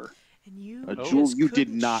collar. And you, Jewell, you did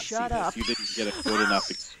couldn't not see shut up. this. You didn't get a good enough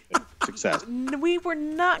success. We were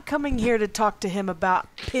not coming here to talk to him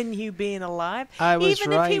about Pinhew being alive. I was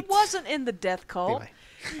Even if he right. wasn't in the death cult. Anyway.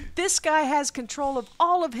 This guy has control of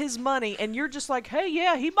all of his money, and you're just like, hey,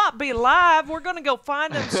 yeah, he might be alive. We're going to go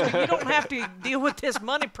find him so you don't have to deal with this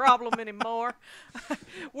money problem anymore.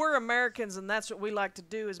 We're Americans, and that's what we like to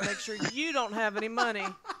do, is make sure you don't have any money.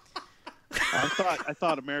 I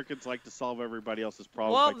thought Americans like to solve everybody else's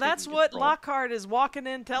problems. Well, by that's taking what control. Lockhart is walking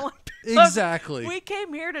in telling people. Exactly. We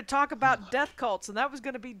came here to talk about death cults, and that was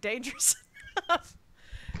going to be dangerous enough.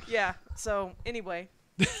 Yeah, so anyway,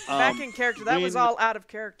 back in character. That was all out of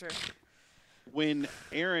character. When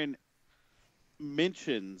Aaron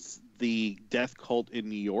mentions the death cult in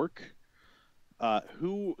New York,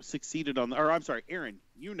 who succeeded on or I'm sorry, Aaron,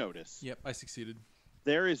 you notice. Yep, I succeeded.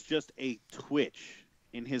 There is just a twitch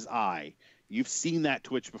in his eye. You've seen that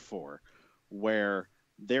twitch before, where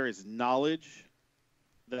there is knowledge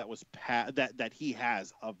that was that he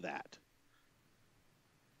has of that.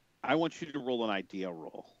 I want you to roll an idea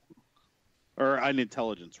roll, or an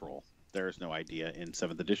intelligence roll. There is no idea in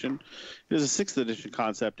 7th edition. It is a 6th edition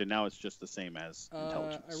concept, and now it's just the same as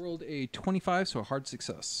intelligence. I rolled a 25, so a hard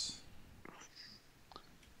success.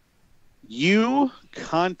 You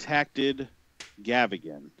contacted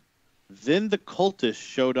Gavigan. Then the cultists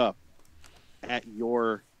showed up at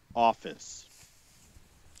your office.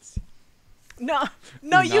 No, you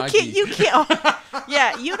Unagi. can't. You can't.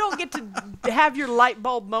 Yeah, you don't get to have your light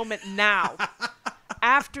bulb moment now.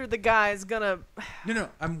 After the guy's gonna. No,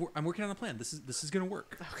 I'm working on a plan. This is gonna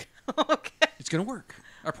work. Okay. It's gonna work.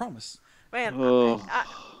 I promise. Man, Oh.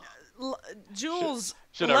 Jules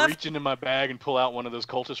Should I left. reach into my bag and pull out one of those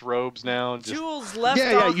cultist robes now? And just... Jules left.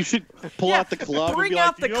 Yeah, off. You should pull out the club. Bring and be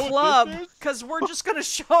out like, the "You know club, what this is?" because we're just gonna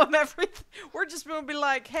show him everything. We're just gonna be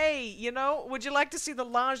like, hey, would you like to see the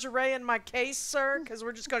lingerie in my case, sir? Because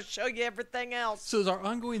we're just gonna show you everything else. So is our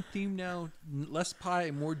ongoing theme now less pie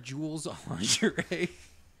and more Jewels lingerie?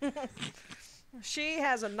 She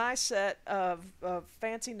has a nice set of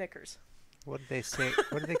fancy knickers. What did they say?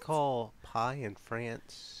 What do they call pie in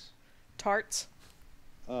France? Tarts.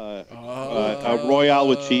 A Royale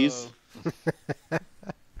with cheese.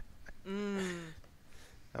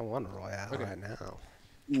 I want a Royale right now.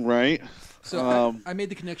 Right. So I made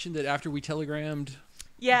the connection that after we telegrammed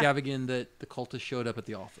Yeah. Gavigan that the cultist showed up at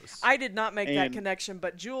the office. I did not make that And- connection,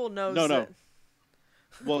 but Jewel knows No. that.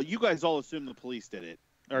 Well, you guys all assumed the police did it,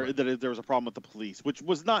 or that there was a problem with the police, which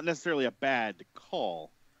was not necessarily a bad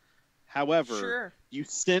call. However, Sure. you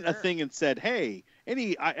sent a Sure. thing and said, "Hey,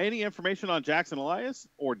 any information on Jackson Elias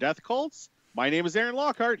or death cults? My name is Aaron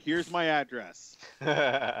Lockhart. Here's my address."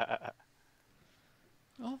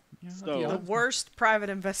 Oh, yeah, So- The worst private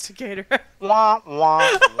investigator. Wah,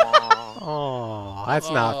 wah, wah. Oh, that's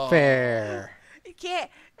not fair. You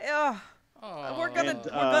can't. We're gonna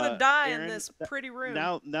And, die Aaron, in this pretty room.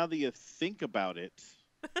 Now that you think about it,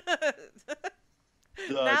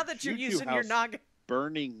 Now that you're Juju using your house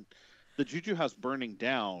noggin. the Juju house burning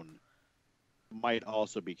down might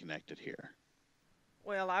also be connected here.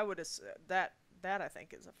 Well, I would assume that I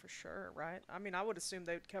think is a for sure, right? I mean, I would assume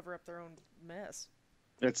they would cover up their own mess.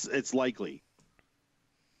 It's likely.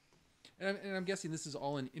 And I'm guessing this is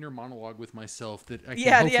all an inner monologue with myself that I can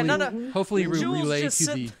Yeah, hopefully, no. hopefully Jewel's relay just to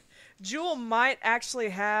sit- the... Jewel might actually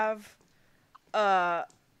have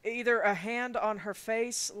either a hand on her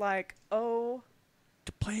face, like, oh,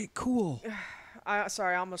 To play it cool.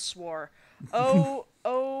 sorry, I almost swore.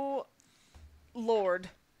 Oh, Lord.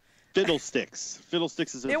 Fiddlesticks.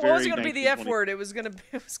 Fiddlesticks is a It very wasn't going to be the F 1920 word. It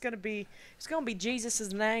was going to be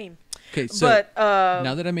Jesus' name. Okay, so But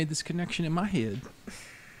now that I made this connection in my head,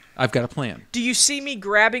 I've got a plan. do you see me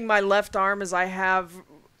grabbing my left arm as I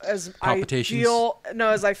Palpitations.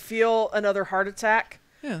 feel another heart attack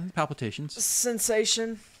Yeah, palpitations.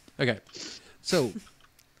 sensation Okay, so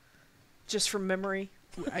just from memory?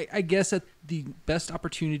 I guess at the best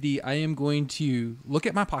opportunity, I am going to look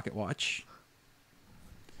at my pocket watch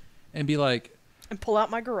and be like, And pull out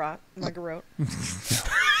my garrote.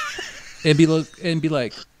 and be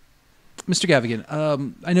like, Mr.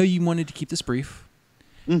 Gavigan, I know you wanted to keep this brief.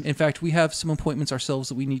 In fact, we have some appointments ourselves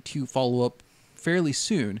that we need to follow up fairly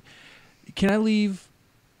soon. Can I leave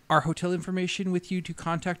our hotel information with you to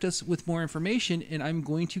contact us with more information? And I'm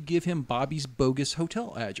going to give him Bobby's bogus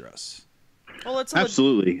hotel address. Well, it's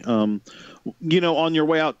Absolutely. On your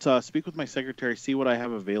way out, speak with my secretary, see what I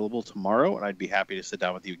have available tomorrow, and I'd be happy to sit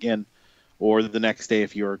down with you again, or the next day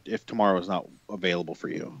if tomorrow is not available for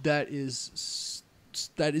you. That is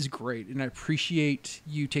great, and I appreciate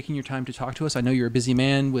you taking your time to talk to us. I know you're a busy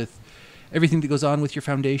man with everything that goes on with your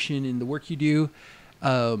foundation and the work you do.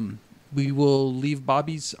 We will leave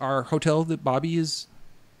our hotel that Bobby is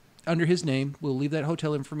under his name. We'll leave that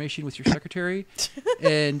hotel information with your secretary,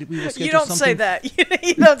 and we will schedule You don't something. say that.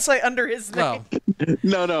 You don't say under his name.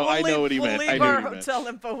 Well, No, I know what he meant. We'll I leave know our what he meant. hotel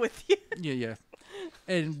info with you. yeah.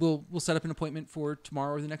 And we'll set up an appointment for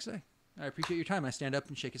tomorrow or the next day. I appreciate your time. I stand up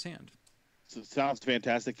and shake his hand. So, sounds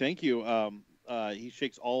fantastic. Thank you. He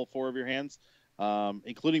shakes all four of your hands,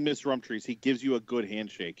 including Mr. Rumtree's. He gives you a good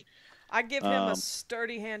handshake. I give him a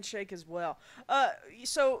sturdy handshake as well.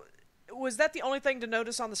 So, was that the only thing to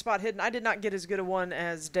notice on the spot hidden? I did not get as good a one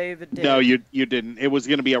as David did. No, you didn't. It was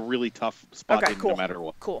going to be a really tough spot Okay, hidden cool. no matter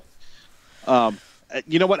what. Cool.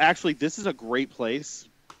 You know what? Actually, this is a great place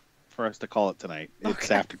for us to call it tonight. It's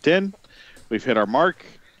Okay. after 10. We've hit our mark.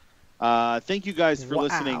 Thank you guys for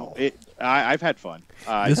listening. I've had fun.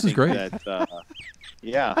 This is great.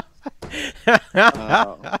 Yeah.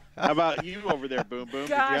 How about you over there, Boom Boom? Did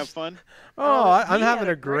you Gosh. have fun? Oh, I'm he having had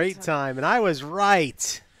a great time, and I was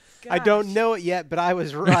right. I Gosh. don't know it yet, but I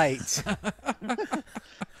was right.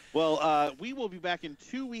 Well, we will be back in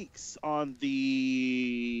 2 weeks on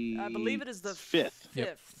the. I believe it is the 5th.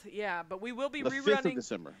 5th. Yeah, but we will be The 5th of rerunning.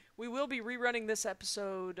 December. We will be rerunning this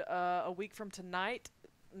episode a week from tonight,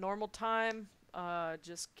 normal time.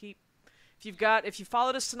 Just keep. If you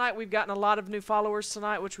followed us tonight, we've gotten a lot of new followers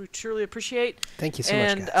tonight, which we truly appreciate. Thank you so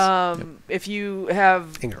And much, guys. if you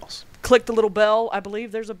have And girls. click the little bell. I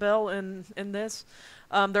believe there's a bell in this.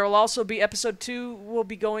 There will also be episode 2 will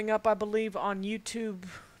be going up, I believe, on YouTube.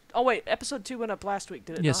 Oh wait, episode 2 went up last week,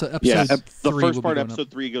 did it Yeah, not? so Yeah, episode the 3 will first be part, going up.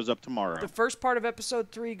 episode 3, goes up tomorrow. The first part of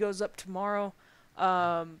episode 3 goes up tomorrow.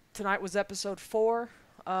 Tonight was episode 4.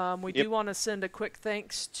 We Yep. do want to send a quick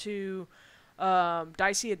thanks to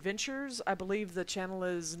Dicey Adventures. I believe the channel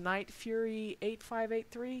is Night Fury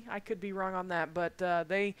 8583. I could be wrong on that, but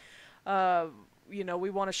they, we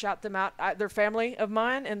want to shout them out. They're family of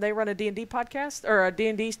mine, and they run a D&D podcast or a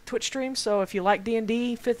D&D Twitch stream. So if you like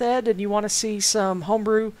D&D 5th Ed and you want to see some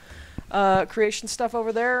homebrew creation stuff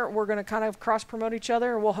over there, we're going to kind of cross promote each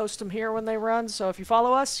other, and we'll host them here when they run. So if you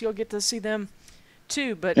follow us, you'll get to see them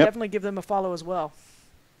too. But definitely give them a follow as well.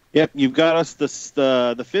 Yep, you've got us the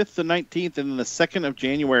 5th, the 19th, and then the 2nd of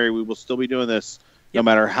January. We will still be doing this, no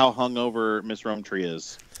matter how hungover Miss Rumtree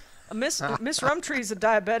is. Miss Rumtree is a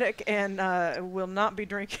diabetic and will not be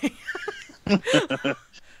drinking.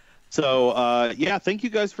 So thank you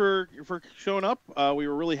guys for showing up. We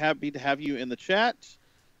were really happy to have you in the chat,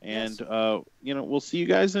 and we'll see you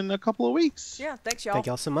guys in a couple of weeks. Yeah, thanks y'all. Thank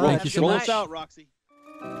y'all so much. Thank you so Roll much. us out, Roxy.